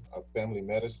director of family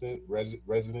medicine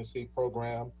residency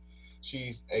program.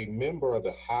 She's a member of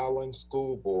the Highland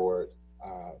School Board.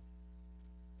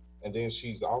 And then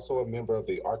she's also a member of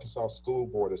the Arkansas School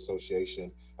Board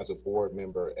Association as a board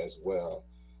member as well.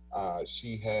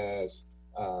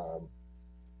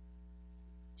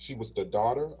 She was the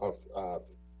daughter of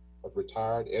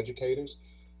retired educators,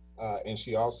 and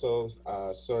she also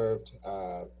served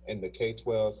in the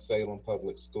K-12 Salem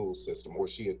Public School System, or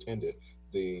she attended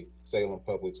the Salem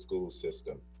Public School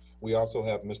System. We also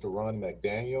have Mr. Ron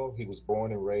McDaniel. He was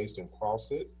born and raised in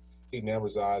Crossett. He now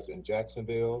resides in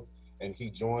Jacksonville, and he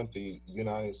joined the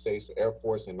United States Air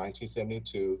Force in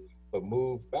 1972 but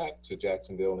moved back to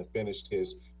Jacksonville and finished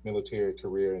his military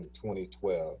career in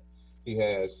 2012. He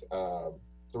has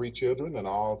 3 children, and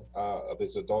all of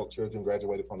his adult children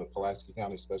graduated from the Pulaski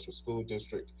County Special School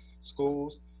District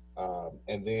schools.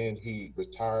 And then he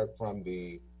retired from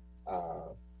the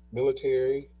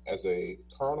military as a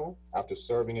colonel after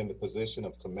serving in the position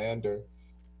of commander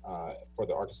for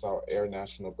the Arkansas Air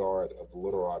National Guard of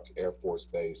Little Rock Air Force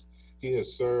Base. He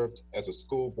has served as a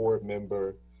school board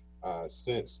member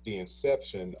since the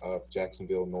inception of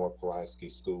Jacksonville North Pulaski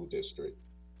School District.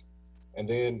 And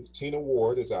then Tina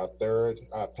Ward is our third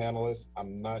panelist.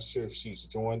 I'm not sure if she's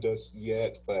joined us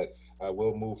yet, but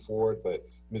we'll move forward. But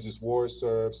Mrs. Ward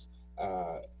serves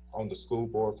on the school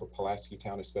board for Pulaski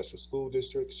County Special School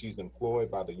District. She's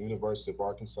employed by the University of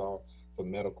Arkansas for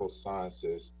Medical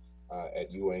Sciences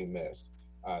at UAMS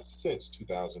since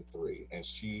 2003. And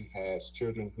she has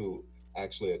children who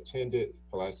actually attended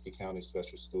Pulaski County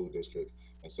Special School District.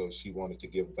 And so she wanted to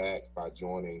give back by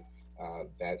joining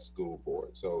that school board.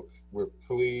 So we're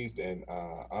pleased and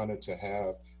honored to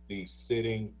have these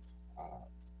sitting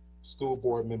school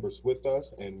board members with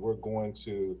us, and we're going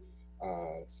to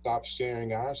stop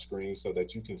sharing our screen so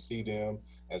that you can see them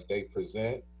as they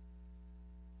present.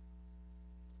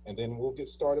 And then we'll get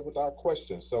started with our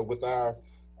questions. So with our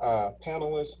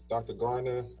panelists, Dr.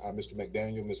 Garner, Mr.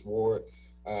 McDaniel, Ms. Ward,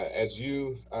 as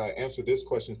you answer this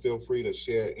question, feel free to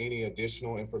share any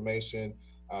additional information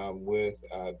with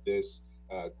this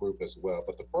group as well.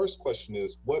 But the first question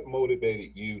is, what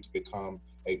motivated you to become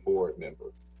a board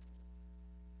member?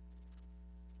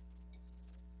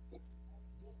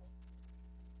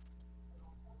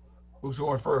 Who's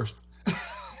going first?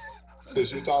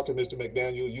 Since you talked to Mr.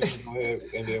 McDaniel, you can go ahead,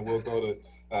 and then we'll go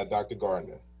to Dr.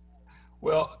 Gardner.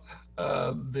 Well,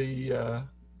 can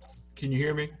you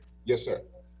hear me? Yes, sir.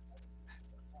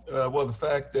 Well, the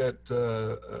fact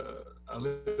that I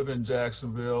live in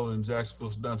Jacksonville, and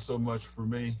Jacksonville's done so much for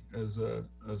me as a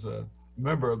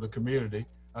member of the community,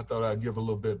 I thought I'd give a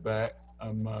little bit back.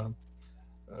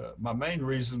 My main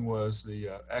reason was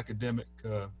the academic,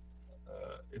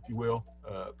 if you will,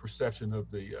 perception of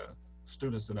the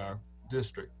students in our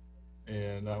district.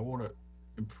 And I want to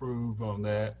improve on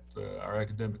that, our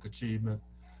academic achievement.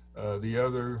 The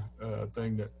other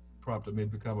thing that prompted me to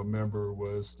become a member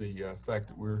was the fact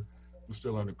that we're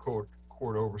still under court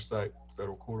oversight,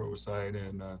 federal court oversight,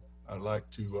 and I'd like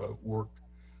to work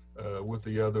with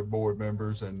the other board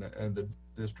members and the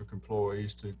district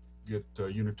employees to get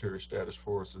unitary status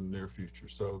for us in the near future.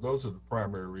 So those are the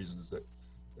primary reasons that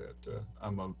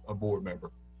I'm a board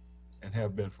member and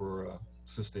have been for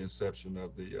since the inception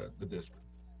of the district.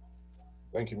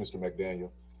 Thank you, Mr.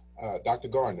 McDaniel. Dr.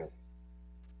 Gardner,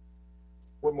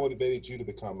 what motivated you to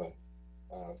become a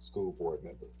school board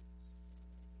member?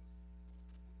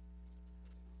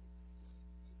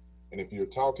 And if you're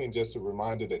talking, just a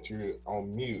reminder that you're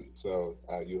on mute, so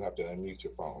you have to unmute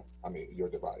your phone, your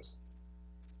device.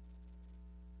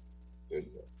 There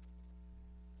you go.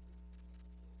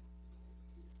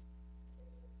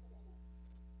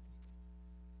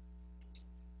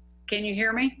 Can you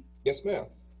hear me? Yes, ma'am,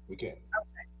 we can.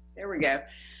 Okay, there we go.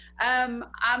 I'm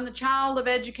the child of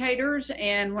educators,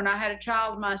 and when I had a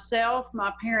child myself,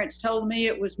 my parents told me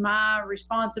it was my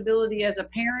responsibility as a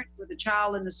parent with a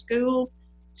child in the school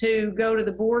to go to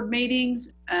the board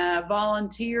meetings,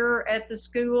 volunteer at the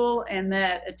school, and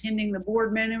that attending the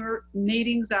board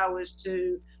meetings, I was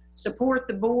to support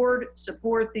the board,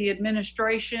 support the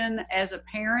administration as a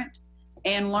parent,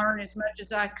 and learn as much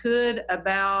as I could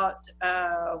about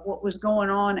what was going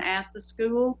on at the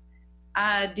school.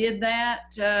 I did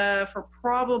that for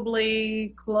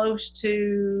probably close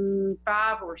to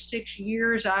 5 or 6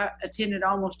 years. I attended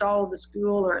almost all of the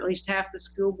school, or at least half the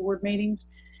school board meetings.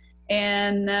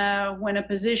 And when a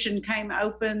position came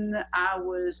open, I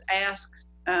was asked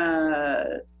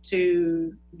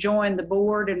to join the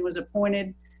board and was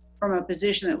appointed from a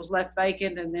position that was left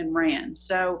vacant and then ran.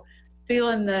 So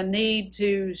feeling the need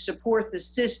to support the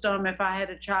system, if I had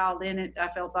a child in it, I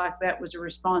felt like that was a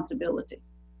responsibility.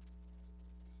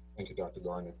 Thank you, Dr.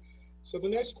 Gardner. So the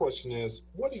next question is,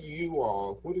 what do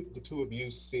the two of you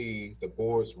see the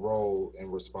board's role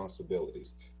and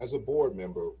responsibilities? As a board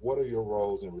member, what are your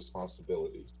roles and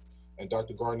responsibilities? And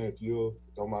Dr. Gardner, if you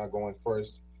don't mind going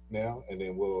first now, and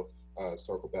then we'll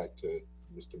circle back to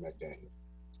Mr. McDaniel.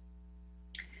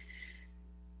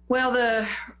 Well,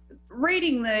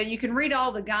 you can read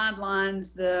all the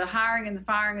guidelines, the hiring and the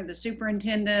firing of the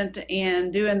superintendent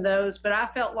and doing those, but I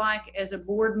felt like as a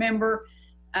board member,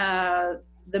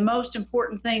 the most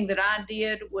important thing that I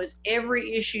did was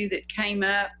every issue that came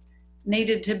up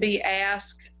needed to be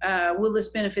asked, will this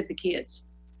benefit the kids?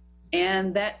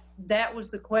 And that was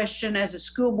the question. As a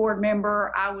school board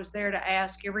member, I was there to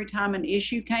ask every time an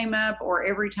issue came up or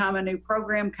every time a new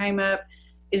program came up,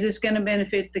 is this going to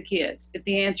benefit the kids? If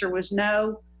the answer was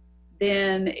no,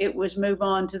 then it was move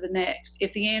on to the next.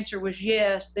 If the answer was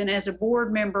yes, then as a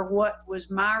board member, what was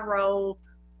my role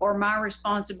or my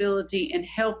responsibility in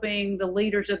helping the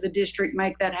leaders of the district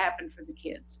make that happen for the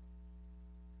kids?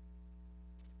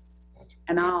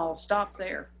 And I'll stop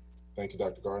there. Thank you,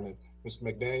 Dr. Gardner. Mr.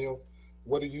 McDaniel,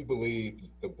 what do you believe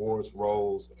the board's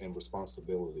roles and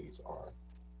responsibilities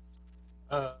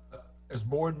are? As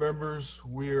board members,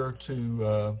 we are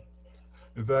to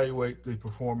evaluate the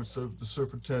performance of the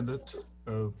superintendent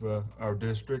of our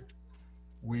district.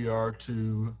 We are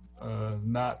to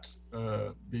not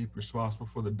be responsible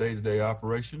for the day-to-day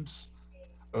operations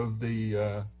of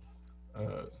the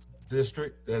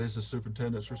district. That is the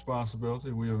superintendent's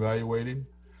responsibility. We evaluate him,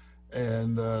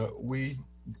 and we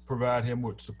provide him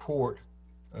with support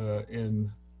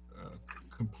in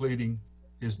completing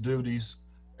his duties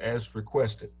as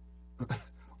requested.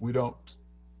 We don't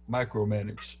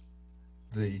micromanage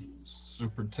the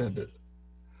superintendent.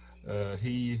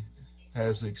 He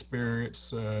has the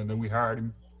experience, and then we hired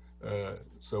him,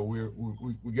 so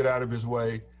we get out of his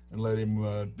way and let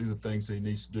him do the things that he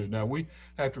needs to do. Now, we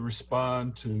have to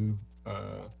respond to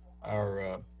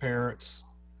our parents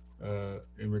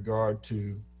in regard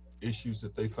to issues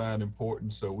that they find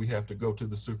important, so we have to go to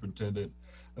the superintendent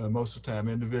most of the time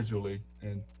individually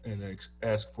and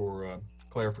ask for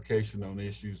clarification on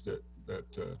issues that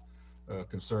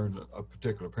concerns a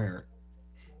particular parent.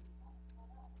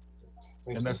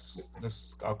 And that's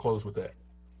I'll close with that.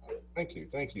 Thank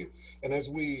you. And as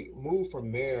we move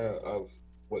from there of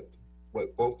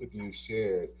what both of you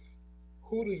shared,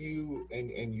 who do you,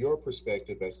 in your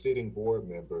perspective as sitting board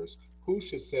members, who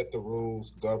should set the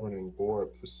rules governing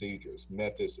board procedures,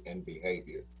 methods, and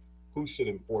behavior? Who should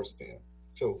enforce them?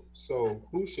 So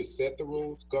who should set the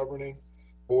rules governing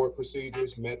board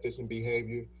procedures, methods, and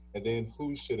behavior? And then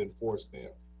who should enforce them?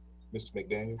 Mr.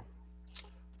 McDaniel?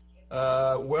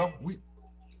 Well,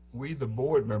 we the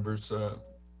board members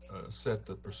set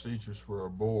the procedures for our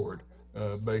board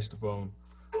based upon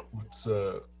what's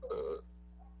the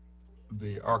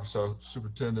Arkansas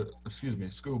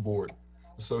School Board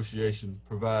Association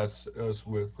provides us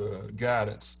with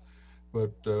guidance,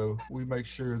 but we make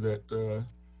sure that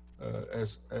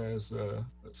as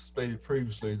stated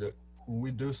previously, that when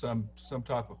we do some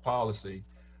type of policy,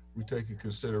 we take in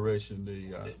consideration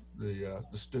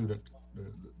the student,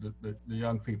 the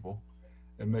young people,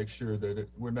 and make sure that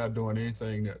we're not doing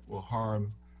anything that will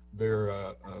harm their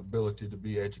ability to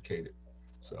be educated.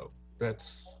 So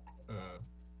that's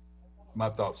my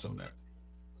thoughts on that.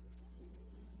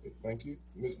 Thank you.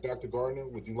 Dr. Gardner,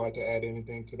 would you like to add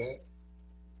anything to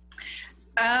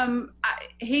that?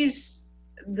 He's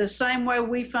the same way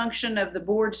we function. Of the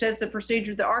board sets the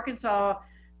procedure. The Arkansas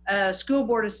School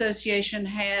Board Association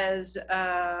has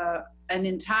an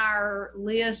entire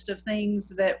list of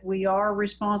things that we are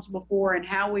responsible for and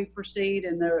how we proceed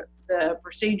and the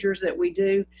procedures that we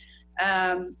do.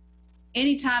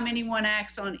 Anytime anyone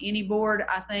acts on any board,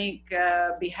 I think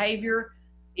behavior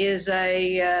is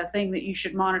a thing that you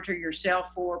should monitor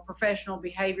yourself for. Professional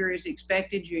behavior is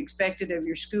expected. You expect it of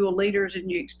your school leaders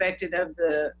and you expect it of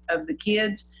the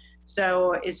kids.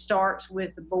 So it starts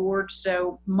with the board.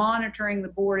 So monitoring the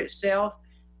board itself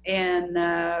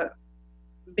and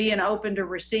being open to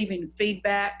receiving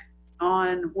feedback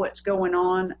on what's going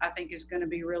on, I think is going to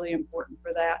be really important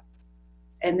for that.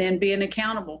 And then being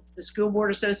accountable. The School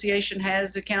Board Association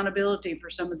has accountability for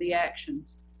some of the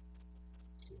actions.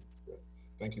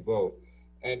 Thank you both.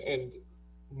 And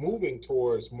moving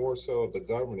towards more so of the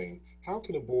governing, how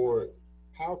can a board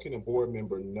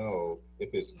member know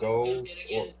if it's goals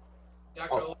or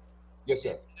Dr. Yes,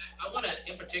 sir. I want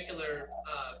to, in particular,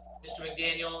 Mr.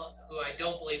 McDaniel, who I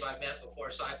don't believe I've met before,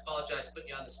 so I apologize putting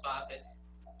you on the spot, but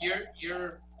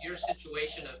your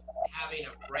situation of having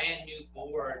a brand new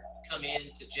board come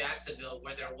into Jacksonville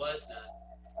where there was none,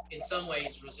 in some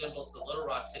ways resembles the Little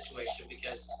Rock situation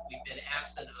because we've been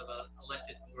absent of an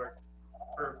elected board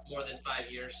for more than 5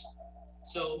 years.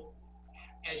 So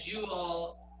as you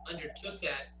all undertook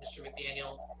that, Mr.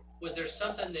 McDaniel, was there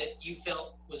something that you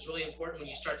felt was really important when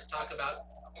you start to talk about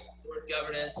board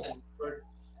governance and board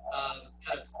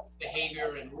kind of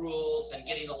behavior and rules and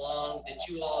getting along that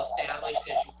you all established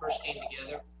as you first came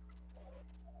together?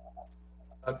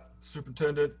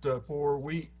 Superintendent Poore,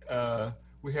 we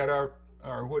had our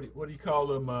what do you call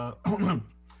them,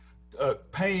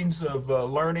 pains of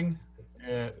learning.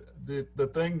 The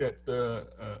thing that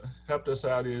helped us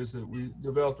out is that we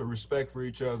developed a respect for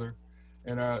each other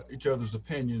and each other's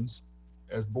opinions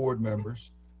as board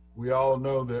members. we all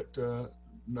know that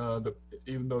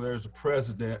even though there's a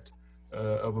president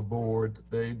of a board,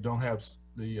 they don't have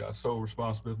the sole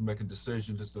responsibility of making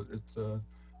decisions. It's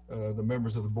the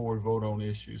members of the board vote on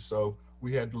issues. So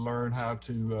we had to learn how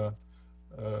to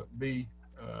be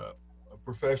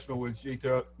professional with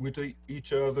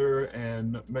each other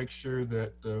and make sure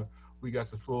that we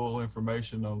got the full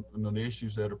information on the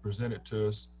issues that are presented to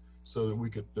us, so that we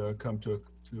could come to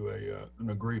an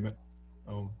agreement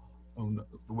on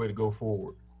the way to go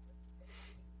forward.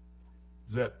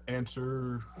 Does that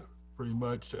answer pretty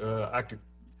much? I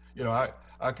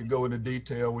could go into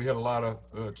detail. We had a lot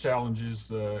of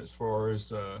challenges as far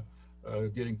as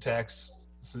getting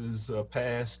taxes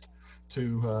passed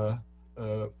to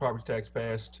property tax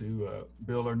passed to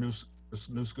build our new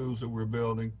schools that we're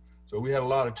building. So we had a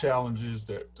lot of challenges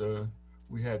that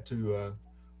we had to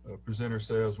present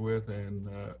ourselves with,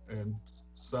 and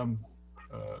some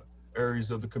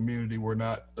areas of the community were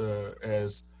not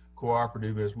as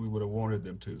cooperative as we would have wanted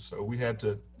them to. So we had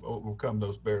to overcome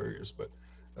those barriers. But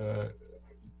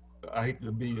I hate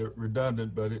to be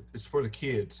redundant, but it's for the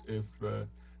kids. If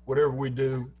whatever we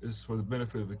do is for the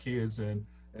benefit of the kids and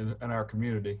our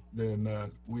community,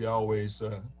 then we always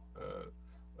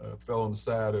fell on the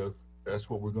side of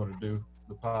that's what we're going to do,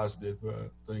 the positive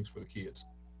things for the kids.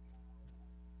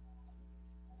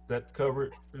 That cover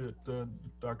it,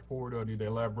 Dr. Ford? Do I need to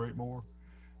elaborate more?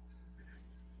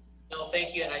 No,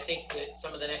 thank you. And I think that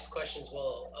some of the next questions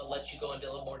will let you go into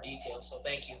a little more detail. So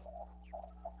thank you.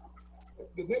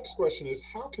 The next question is,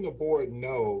 how can a board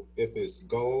know if its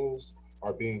goals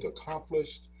are being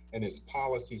accomplished and its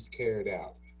policies carried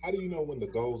out? How do you know when the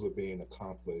goals are being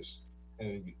accomplished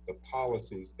and the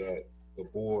policies that the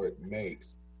board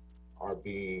makes are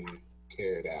being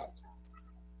carried out?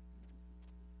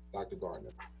 Dr.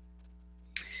 Gardner.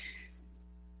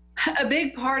 A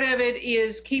big part of it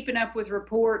is keeping up with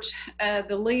reports.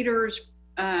 The leaders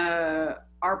are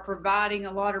providing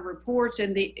a lot of reports,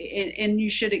 and you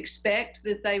should expect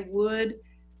that they would.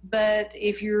 But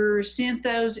if you're sent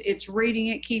those, it's reading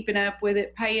it, keeping up with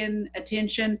it, paying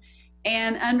attention,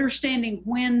 and understanding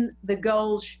when the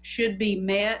goals should be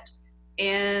met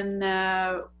and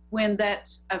when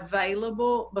that's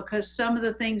available, because some of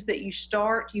the things that you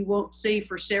start you won't see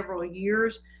for several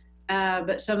years,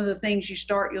 but some of the things you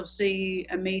start you'll see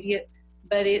immediate.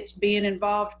 But it's being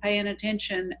involved, paying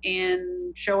attention,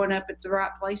 and showing up at the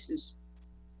right places.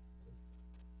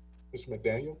 Mr.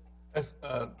 McDaniel?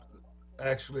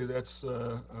 Actually, that's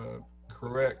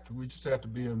correct. We just have to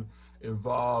be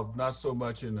involved, not so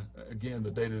much in, again,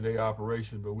 the day-to-day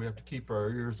operation, but we have to keep our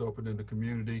ears open in the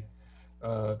community.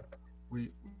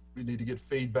 We need to get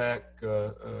feedback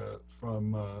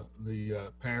from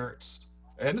the parents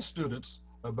and the students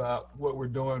about what we're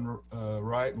doing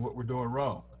right and what we're doing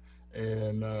wrong.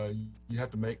 And you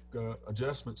have to make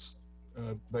adjustments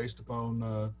based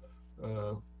upon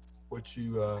what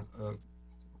you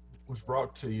was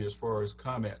brought to you as far as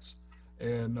comments.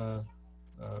 And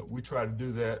we try to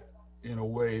do that in a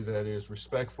way that is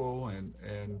respectful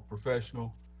and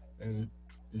professional, and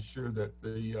ensure that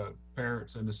the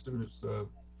parents and the students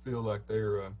feel like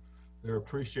they're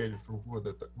appreciated for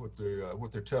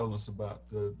what they're telling us about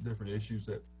the different issues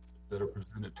that are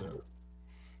presented to them.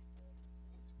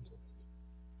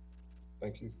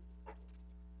 Thank you.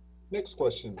 Next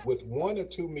question. With 1 or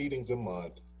 2 meetings a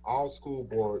month, all school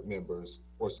board members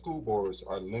or school boards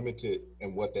are limited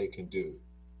in what they can do.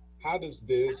 How does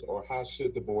this, or how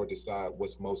should the board decide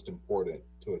what's most important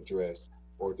to address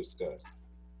or discuss?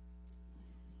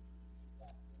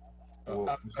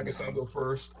 I guess I'll go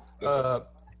first.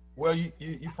 Well,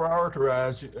 you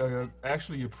prioritize.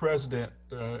 Actually, your president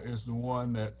is the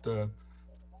one that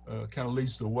kind of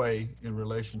leads the way in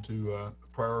relation to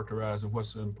prioritizing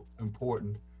what's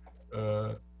important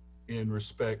in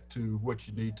respect to what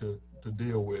you need to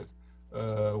deal with.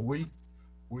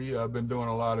 We have been doing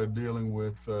a lot of dealing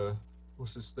with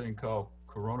what's this thing called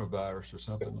coronavirus or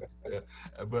something like that.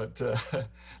 But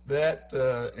that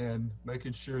and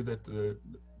making sure that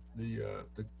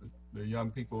the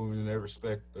young people in that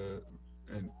respect,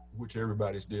 and which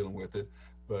everybody's dealing with it,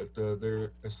 but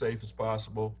they're as safe as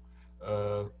possible.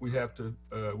 We've got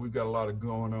a lot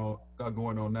going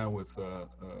on now with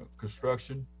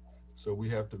construction, so we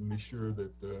have to be sure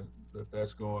that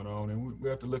that's going on, and we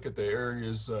have to look at the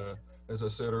areas, as I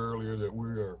said earlier, that we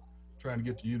are trying to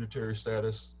get to unitary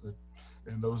status,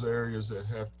 and those areas that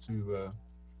have to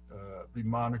be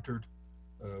monitored.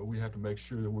 We have to make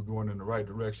sure that we're going in the right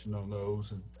direction on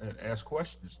those, and ask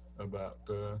questions about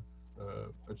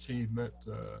achievement,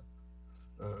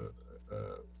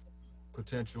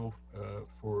 potential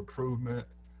for improvement,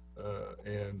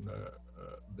 and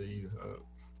the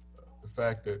the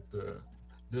fact that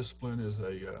discipline is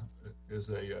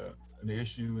an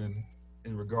issue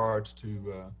in regards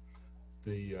to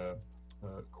the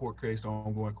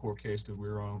ongoing court case that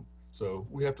we're on. So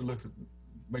we have to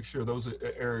make sure those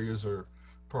areas are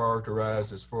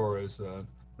prioritized as far as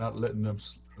not letting them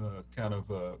kind of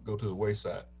go to the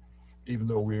wayside, even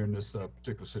though we're in this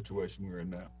particular situation we're in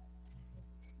now.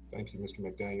 Thank you, Mr.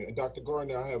 McDaniel. And Dr.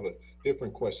 Gardner, I have a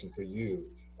different question for you.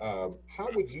 How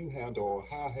would you handle, or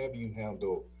how have you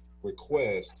handled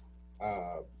requests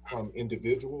from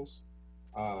individuals,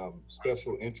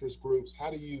 special interest groups? How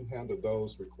do you handle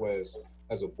those requests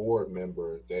as a board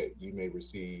member that you may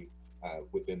receive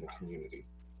within the community?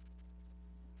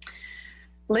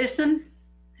 Listen,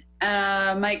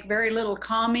 make very little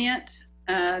comment,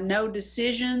 no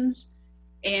decisions,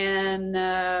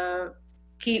 and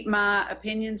keep my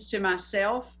opinions to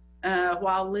myself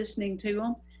while listening to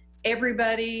them.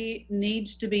 Everybody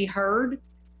needs to be heard.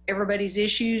 Everybody's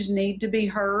issues need to be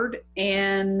heard,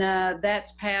 and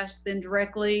that's passed then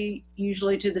directly,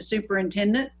 usually to the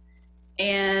superintendent.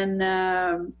 And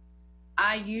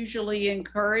I usually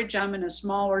encourage, I'm in a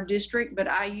smaller district, but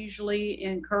I usually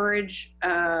encourage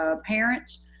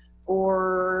parents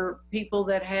or people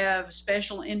that have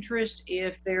special interest,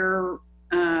 if they're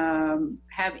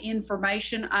have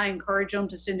information, I encourage them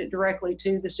to send it directly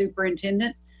to the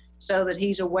superintendent so that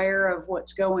he's aware of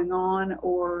what's going on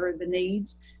or the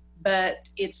needs. But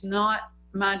it's not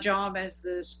my job as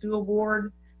the school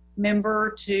board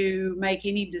member to make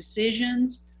any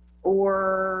decisions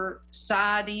or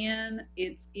side in.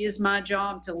 It is my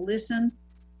job to listen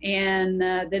and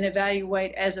then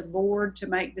evaluate as a board to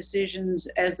make decisions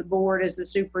as the board, as the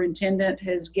superintendent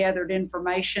has gathered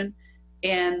information.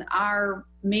 And our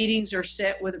meetings are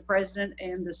set with the president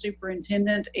and the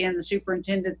superintendent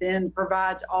then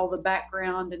provides all the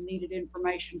background and needed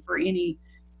information for any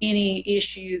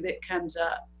issue that comes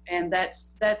up. And that's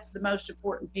the most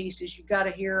important piece, is you've got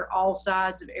to hear all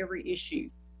sides of every issue.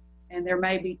 And there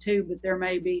may be 2, but there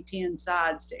may be 10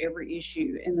 sides to every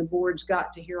issue, and the board's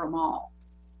got to hear them all.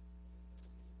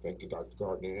 Thank you, Dr.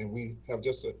 Gardner. And we have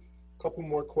just a couple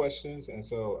more questions, and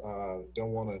so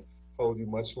don't want to hold you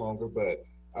much longer, but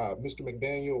Mr.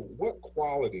 McDaniel, what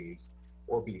qualities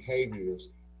or behaviors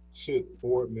should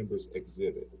board members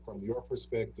exhibit? From your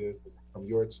perspective, from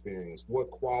your experience,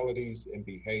 what qualities and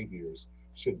behaviors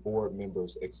should board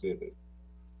members exhibit?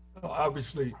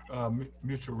 Obviously,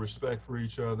 mutual respect for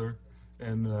each other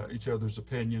and each other's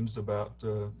opinions about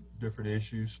different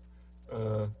issues.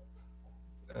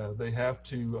 They have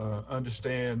to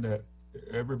understand that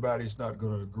everybody's not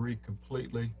going to agree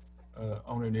completely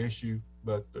on an issue,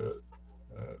 but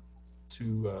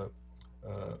to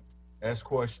ask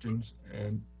questions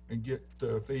and get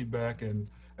feedback. And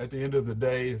at the end of the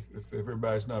day, if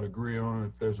everybody's not agreeing on it,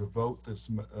 if there's a vote that's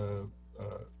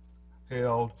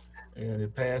held and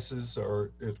it passes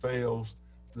or it fails,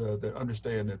 they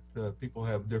understand that people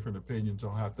have different opinions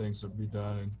on how things should be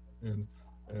done, and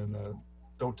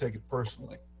don't take it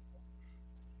personally.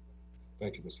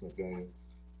 Thank you, Mr. McDaniel.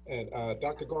 And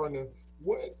Dr. Gardner,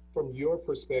 what, from your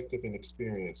perspective and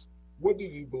experience, what do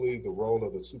you believe the role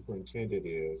of the superintendent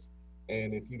is?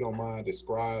 And if you don't mind,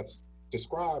 describe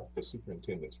the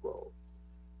superintendent's role.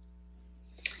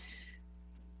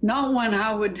 Not one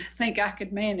I would think I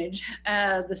could manage.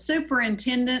 The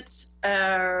superintendent's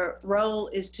role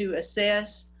is to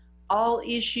assess all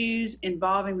issues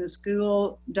involving the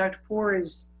school. Dr. Poore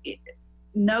has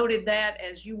noted that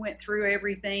as you went through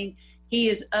everything. He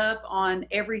is up on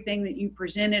everything that you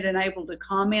presented and able to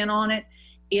comment on it.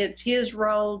 It's his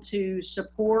role to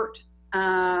support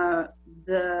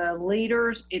the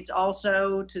leaders. It's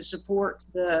also to support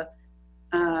the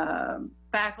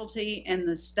faculty and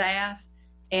the staff,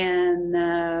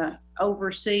 and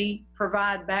oversee,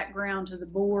 provide background to the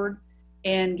board,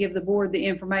 and give the board the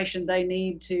information they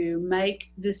need to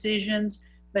make decisions.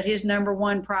 But his number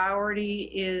one priority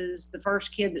is the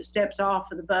first kid that steps off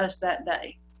of the bus that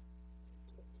day.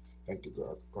 Thank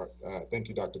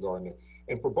you, Dr. Gardner.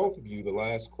 And for both of you, the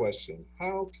last question: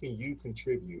 how can you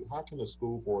contribute? How can a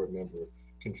school board member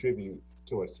contribute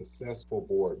to a successful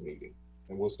board meeting?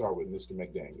 And we'll start with Mr.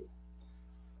 McDaniel.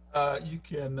 You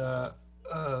can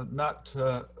not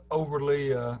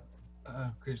overly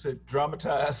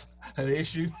dramatize an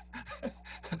issue.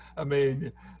 I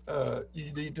mean,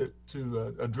 you need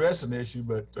to address an issue,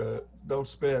 but don't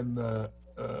spend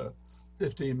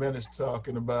 15 minutes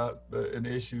talking about an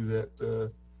issue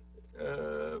that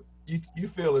you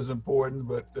feel is important,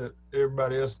 but that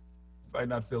everybody else might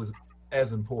not feel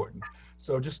as important.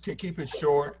 So just keep it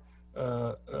short,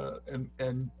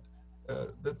 and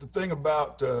the thing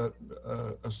about a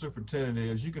superintendent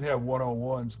is you can have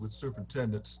one-on-ones with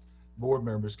superintendents, board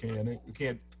members can. You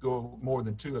can't go more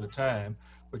than 2 at a time,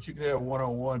 but you can have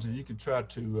one-on-ones and you can try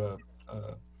to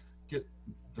get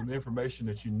the information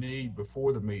that you need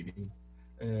before the meeting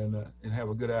and have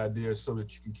a good idea so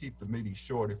that you can keep the meeting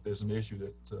short if there's an issue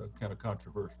that's kind of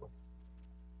controversial.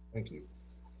 Thank you.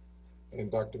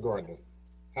 And Dr. Gardner,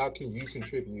 how can you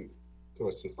contribute to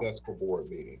a successful board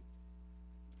meeting?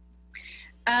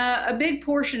 A big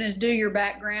portion is do your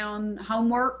background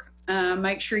homework.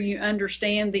 Make sure you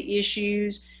understand the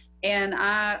issues. And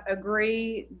I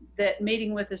agree that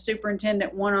meeting with the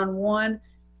superintendent one-on-one,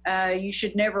 you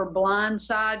should never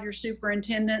blindside your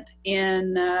superintendent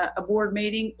in a board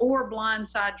meeting or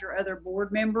blindside your other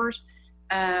board members.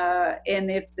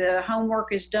 And if the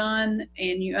homework is done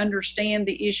and you understand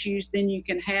the issues, then you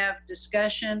can have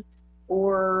discussion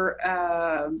or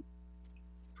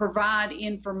provide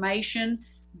information.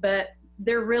 But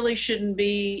there really shouldn't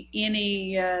be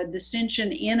any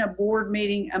dissension in a board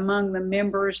meeting among the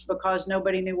members because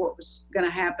nobody knew what was going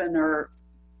to happen or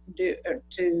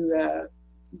to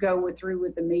go through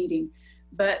with the meeting.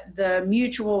 But the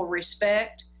mutual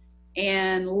respect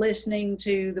and listening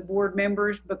to the board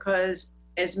members, because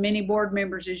as many board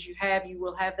members as you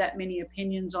will have that many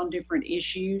opinions on different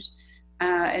issues.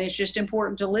 And it's just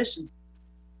important to listen.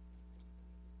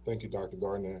 Thank you, Dr.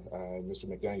 Gardner. Mr.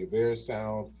 McDaniel, very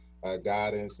sound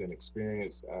guidance and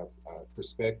experience,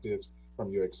 perspectives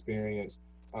from your experience.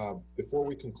 Before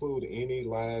we conclude, any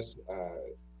last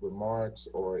remarks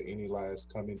or any last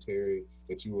commentary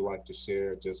that you would like to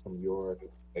share just from your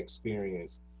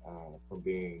experience from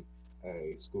being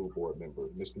a school board member?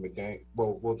 Mr. McDaniel,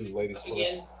 well, we'll do ladies first.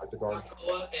 Again, Dr. Gardner.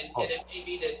 And it may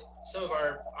be that some of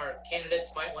our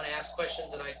candidates might want to ask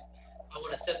questions, and I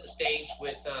want to set the stage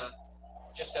with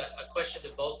just a question to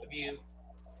both of you.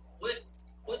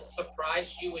 What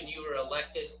surprised you when you were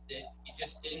elected that you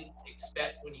just didn't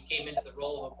expect when you came into the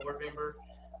role of a board member?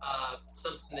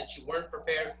 Something that you weren't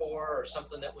prepared for, or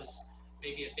something that was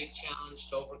maybe a big challenge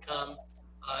to overcome,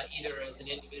 either as an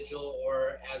individual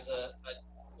or as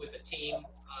with a team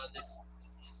that's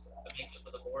the makeup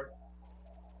of the board?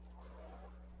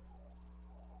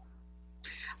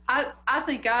 I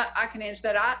think I can answer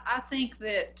that. I think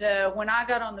that when I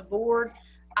got on the board,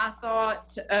 I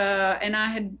thought, and I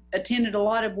had attended a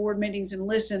lot of board meetings and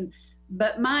listened,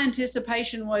 but my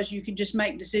anticipation was you could just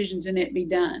make decisions and it be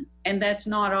done. And that's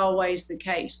not always the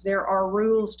case. There are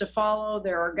rules to follow.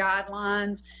 There are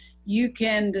guidelines. You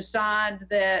can decide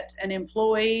that an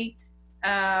employee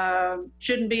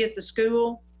shouldn't be at the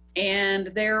school, and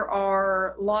there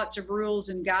are lots of rules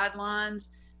and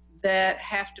guidelines that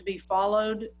have to be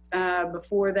followed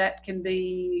before that can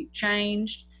be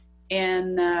changed.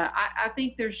 And I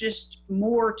think there's just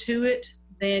more to it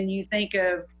than you think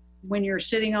of when you're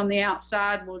sitting on the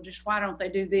outside. Well, just why don't they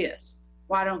do this?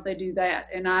 Why don't they do that?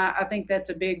 And I think that's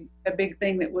a big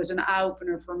thing that was an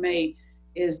eye-opener for me,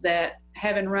 is that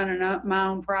having run my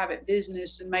own private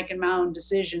business and making my own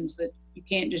decisions, that you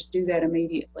can't just do that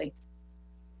immediately.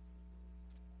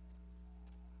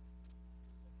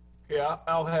 Yeah,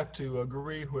 I'll have to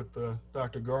agree with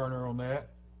Dr. Garner on that.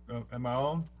 Am I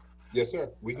on? Yes, sir.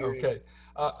 We hear you. Okay.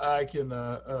 I can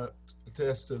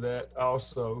attest to that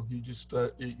also. You just,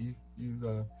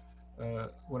 when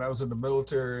I was in the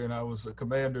military and I was a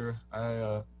commander,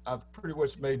 I pretty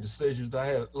much made decisions. I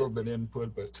had a little bit of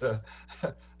input, but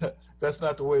that's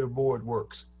not the way the board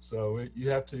works. So you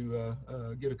have to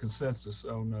get a consensus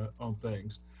on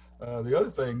things. The other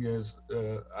thing is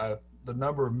the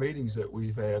number of meetings that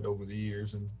we've had over the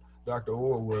years, and Dr.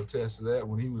 Orr will attest to that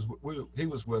when he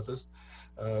was with us.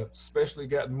 Especially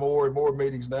gotten more and more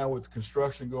meetings now with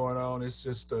construction going on. It's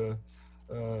just a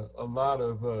lot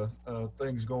of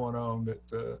things going on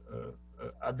that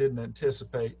I didn't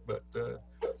anticipate, but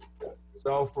it's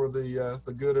all for the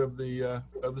good of the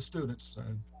students.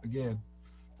 And again,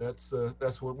 that's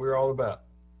what we're all about.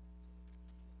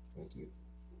 Thank you.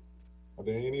 Are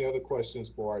there any other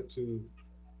questions for our two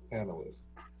panelists?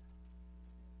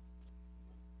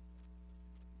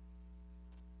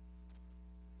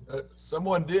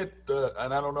 Someone did,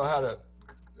 and I don't know how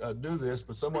to do this,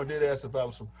 but someone did ask if I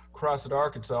was from Crossett,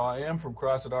 Arkansas. I am from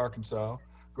Crossett, Arkansas.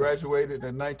 Graduated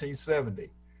in 1970.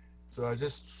 So I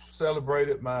just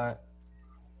celebrated my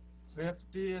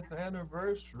 50th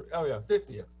anniversary. Oh yeah,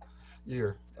 50th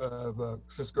year of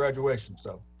since graduation.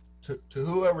 So to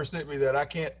whoever sent me that, I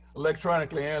can't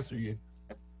electronically answer you.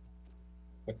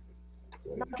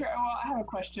 Dr. Owa, I have a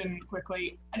question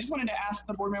quickly. I just wanted to ask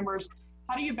the board members,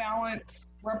 how do you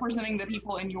balance representing the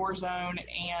people in your zone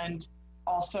and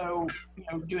also,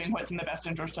 doing what's in the best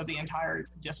interest of the entire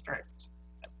district.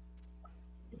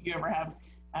 If you ever have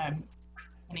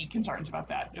any concerns about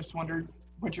that, just wondered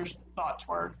what your thoughts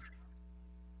were.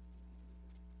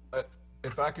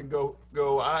 If I can go,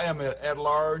 I am an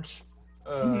at-large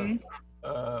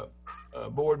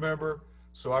board member,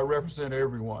 so I represent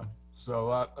everyone.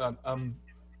 So I'm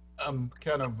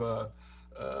kind of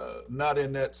not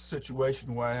in that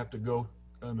situation where I have to go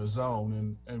in a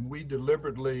zone, and we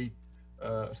deliberately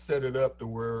set it up to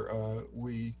where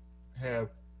we have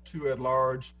 2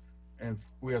 at-large, and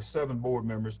we have 7 board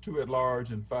members, 2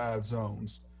 at-large and 5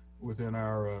 zones within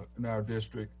our in our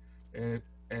district, and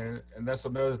that's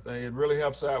another thing. It really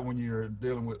helps out when you're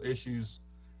dealing with issues,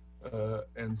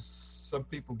 and some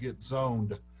people get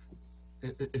zoned,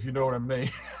 if you know what I mean.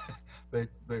 they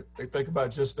think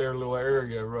about just their little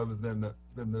area rather than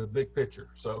the big picture.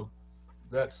 So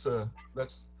that's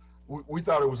we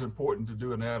thought it was important to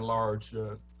do an at-large,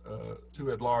 2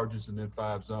 at-larges and then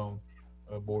 5 zone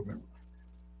board members.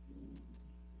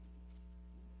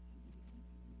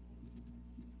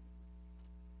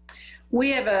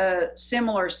 We have a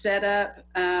similar setup.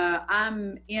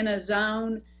 I'm in a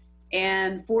zone,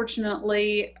 and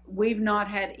fortunately, we've not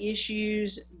had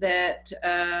issues that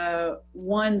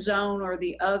one zone or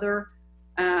the other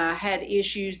had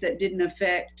issues that didn't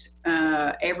affect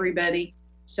everybody.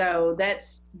 So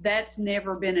that's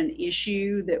never been an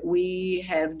issue that we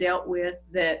have dealt with,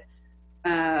 that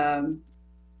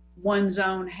one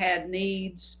zone had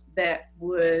needs that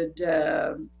would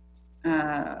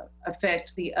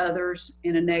affect the others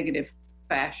in a negative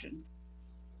fashion.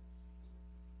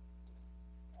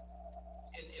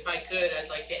 And if I could, I'd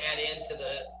like to add into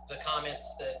the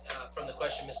comments that from the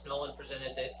question Ms. Nolan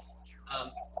presented, that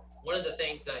one of the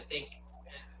things that I think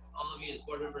all of you as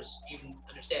board members even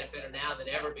understand it better now than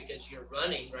ever, because you're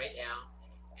running right now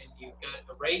and you've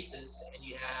got races and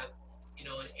you have,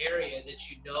 an area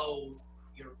that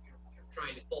you're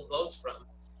trying to pull votes from.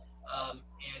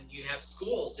 And you have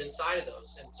schools inside of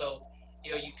those. And so,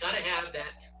 you kind of have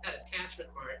that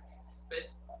attachment part. But,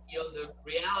 the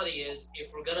reality is,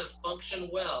 if we're going to function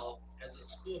well as a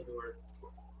school board,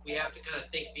 we have to kind of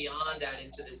think beyond that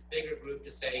into this bigger group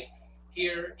to say,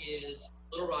 here is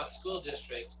Little Rock School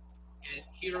District, and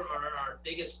here are our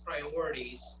biggest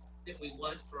priorities that we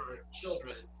want for our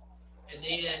children. And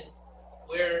then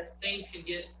where things can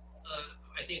get,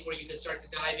 I think where you can start to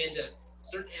dive into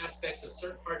certain aspects of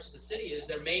certain parts of the city is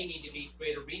there may need to be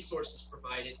greater resources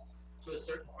provided to a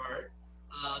certain part.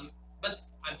 But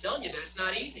I'm telling you, that's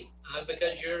not easy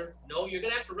because you're going to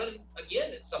have to run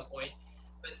again at some point.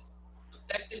 But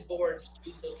effective boards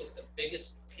do look at the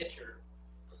biggest picture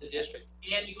of the district.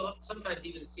 And you sometimes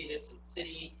even see this in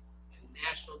city and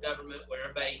national government where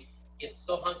everybody gets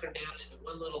so hunkered down into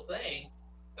one little thing.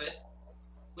 But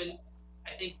when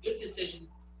I think good decision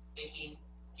making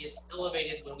gets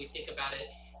elevated when we think about it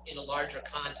in a larger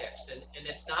context. And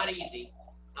it's not easy,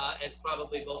 as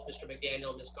probably both Mr. McDaniel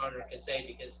and Ms. Garner can say,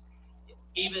 because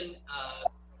even, in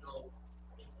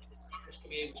Ms. Garner's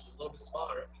community, which is a little bit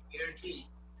smaller, I guarantee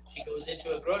she goes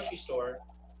into a grocery store,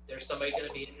 there's somebody going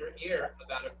to be in her ear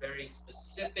about a very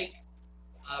specific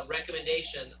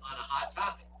recommendation on a hot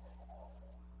topic.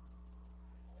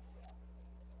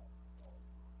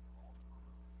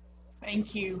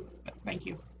 Thank you. Thank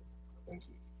you. Thank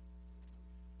you.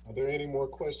 Are there any more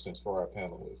questions for our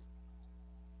panelists?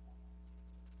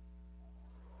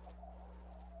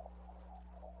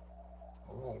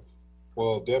 All right.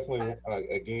 Well, definitely,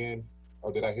 again,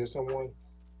 did I hear someone?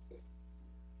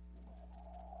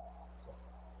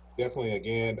 Definitely,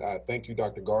 again, thank you,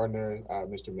 Dr. Gardner,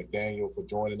 Mr. McDaniel, for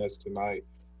joining us tonight.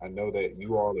 I know that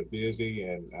you all are busy,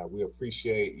 and we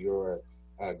appreciate your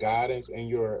guidance and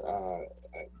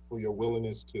for your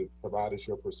willingness to provide us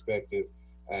your perspective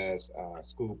as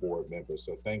school board members.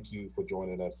 So thank you for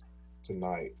joining us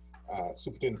tonight.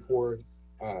 Superintendent Ford,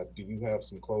 do you have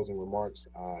some closing remarks?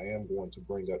 I am going to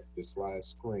bring up this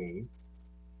last screen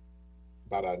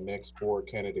about our next board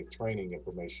candidate training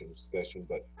information session,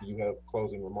 but do you have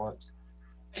closing remarks?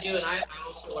 I do, and I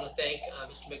also want to thank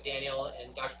Mr. McDaniel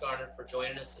and Dr. Garner for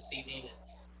joining us this evening. And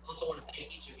also want to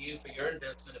thank each of you for your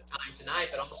investment of time tonight,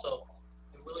 but also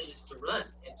your willingness to run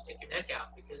and stick your neck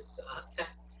out, because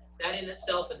that in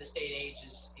itself in this day and age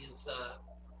is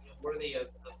worthy of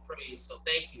praise. So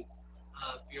thank you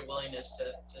for your willingness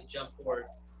to jump forward.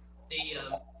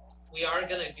 We are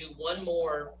going to do one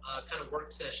more kind of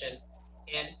work session,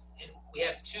 and we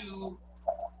have 2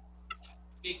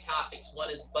 big topics. One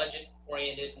is budget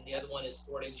oriented, and the other one is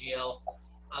Ford NGL.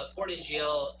 Ford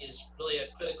NGL is really a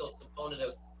critical component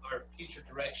of our future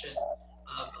direction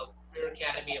of career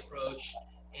academy approach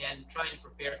and trying to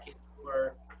prepare kids for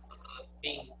were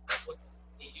being what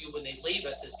they do when they leave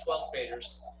us as 12th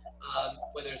graders,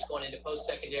 whether it's going into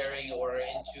post-secondary or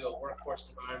into a workforce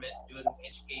environment, doing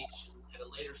education at a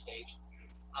later stage.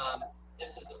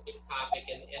 This is a big topic,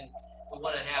 and we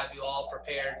want to have you all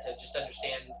prepared to just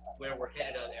understand where we're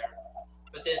headed on there.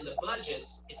 But then the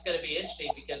budgets, it's going to be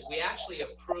interesting because we actually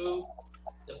approve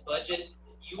the budget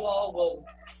you all will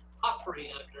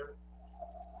operate under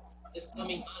this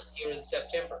coming month here in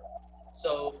September.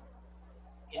 So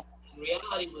in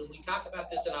reality, when we talk about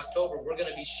this in October, we're going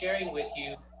to be sharing with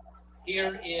you,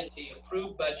 here is the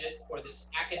approved budget for this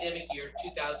academic year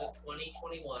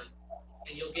 2020-21,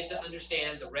 and you'll get to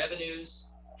understand the revenues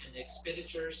and the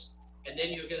expenditures, and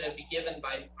then you're going to be given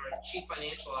by our chief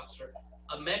financial officer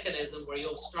a mechanism where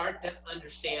you'll start to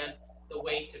understand the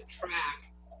way to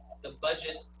track the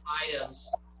budget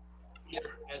items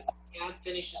either as the CAD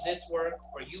finishes its work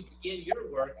or you begin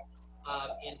your work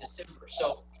in December.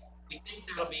 So we think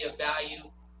that'll be of value.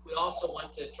 We also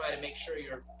want to try to make sure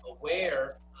you're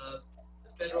aware of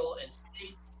the federal and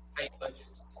state type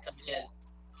budgets that come in,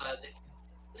 that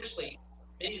especially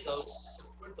many of those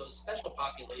support those special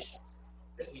populations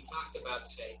that we talked about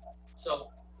today. So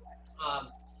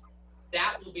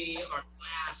that will be our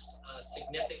last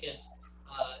significant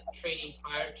training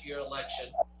prior to your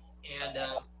election. And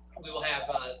we will have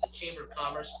the Chamber of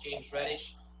Commerce, James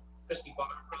Reddish, Christy Barr,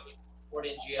 probably Fort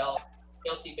NGL,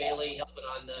 Kelsey Bailey helping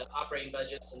on the operating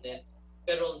budgets, and then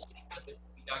federal and state will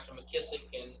be Dr. McKissick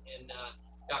and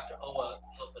Dr. Owa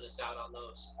helping us out on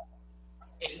those.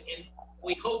 And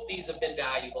we hope these have been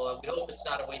valuable, and we hope it's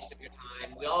not a waste of your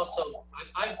time. We also,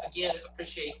 I again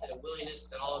appreciate the willingness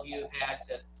that all of you have had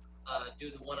to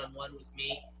do the one-on-one with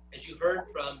me. As you heard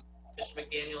from Mr.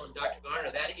 McDaniel and Dr.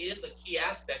 Garner, that is a key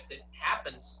aspect that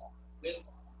happens with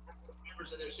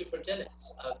members and their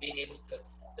superintendents, being able to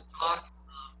talk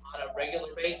on a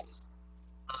regular basis.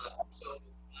 So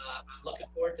I'm looking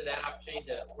forward to that opportunity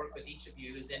to work with each of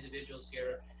you as individuals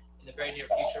here in the very near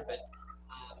future. But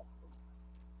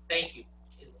thank you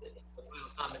is the final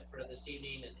comment for this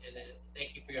evening, and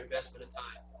thank you for your investment of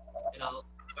time. And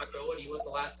Dr. Owa, do you want the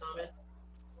last comment?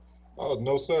 Oh,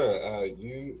 no, sir.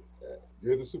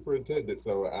 You're the superintendent,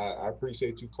 so I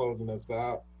appreciate you closing us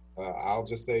out. I'll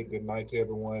just say good night to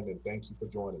everyone, and thank you for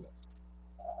joining us.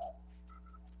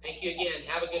 Thank you again.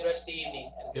 Have a good rest of the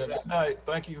evening. Yeah, good night.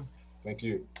 Thank you. Thank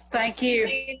you. Thank you.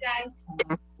 Thank you,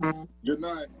 guys. Good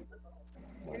night.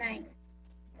 Good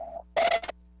night.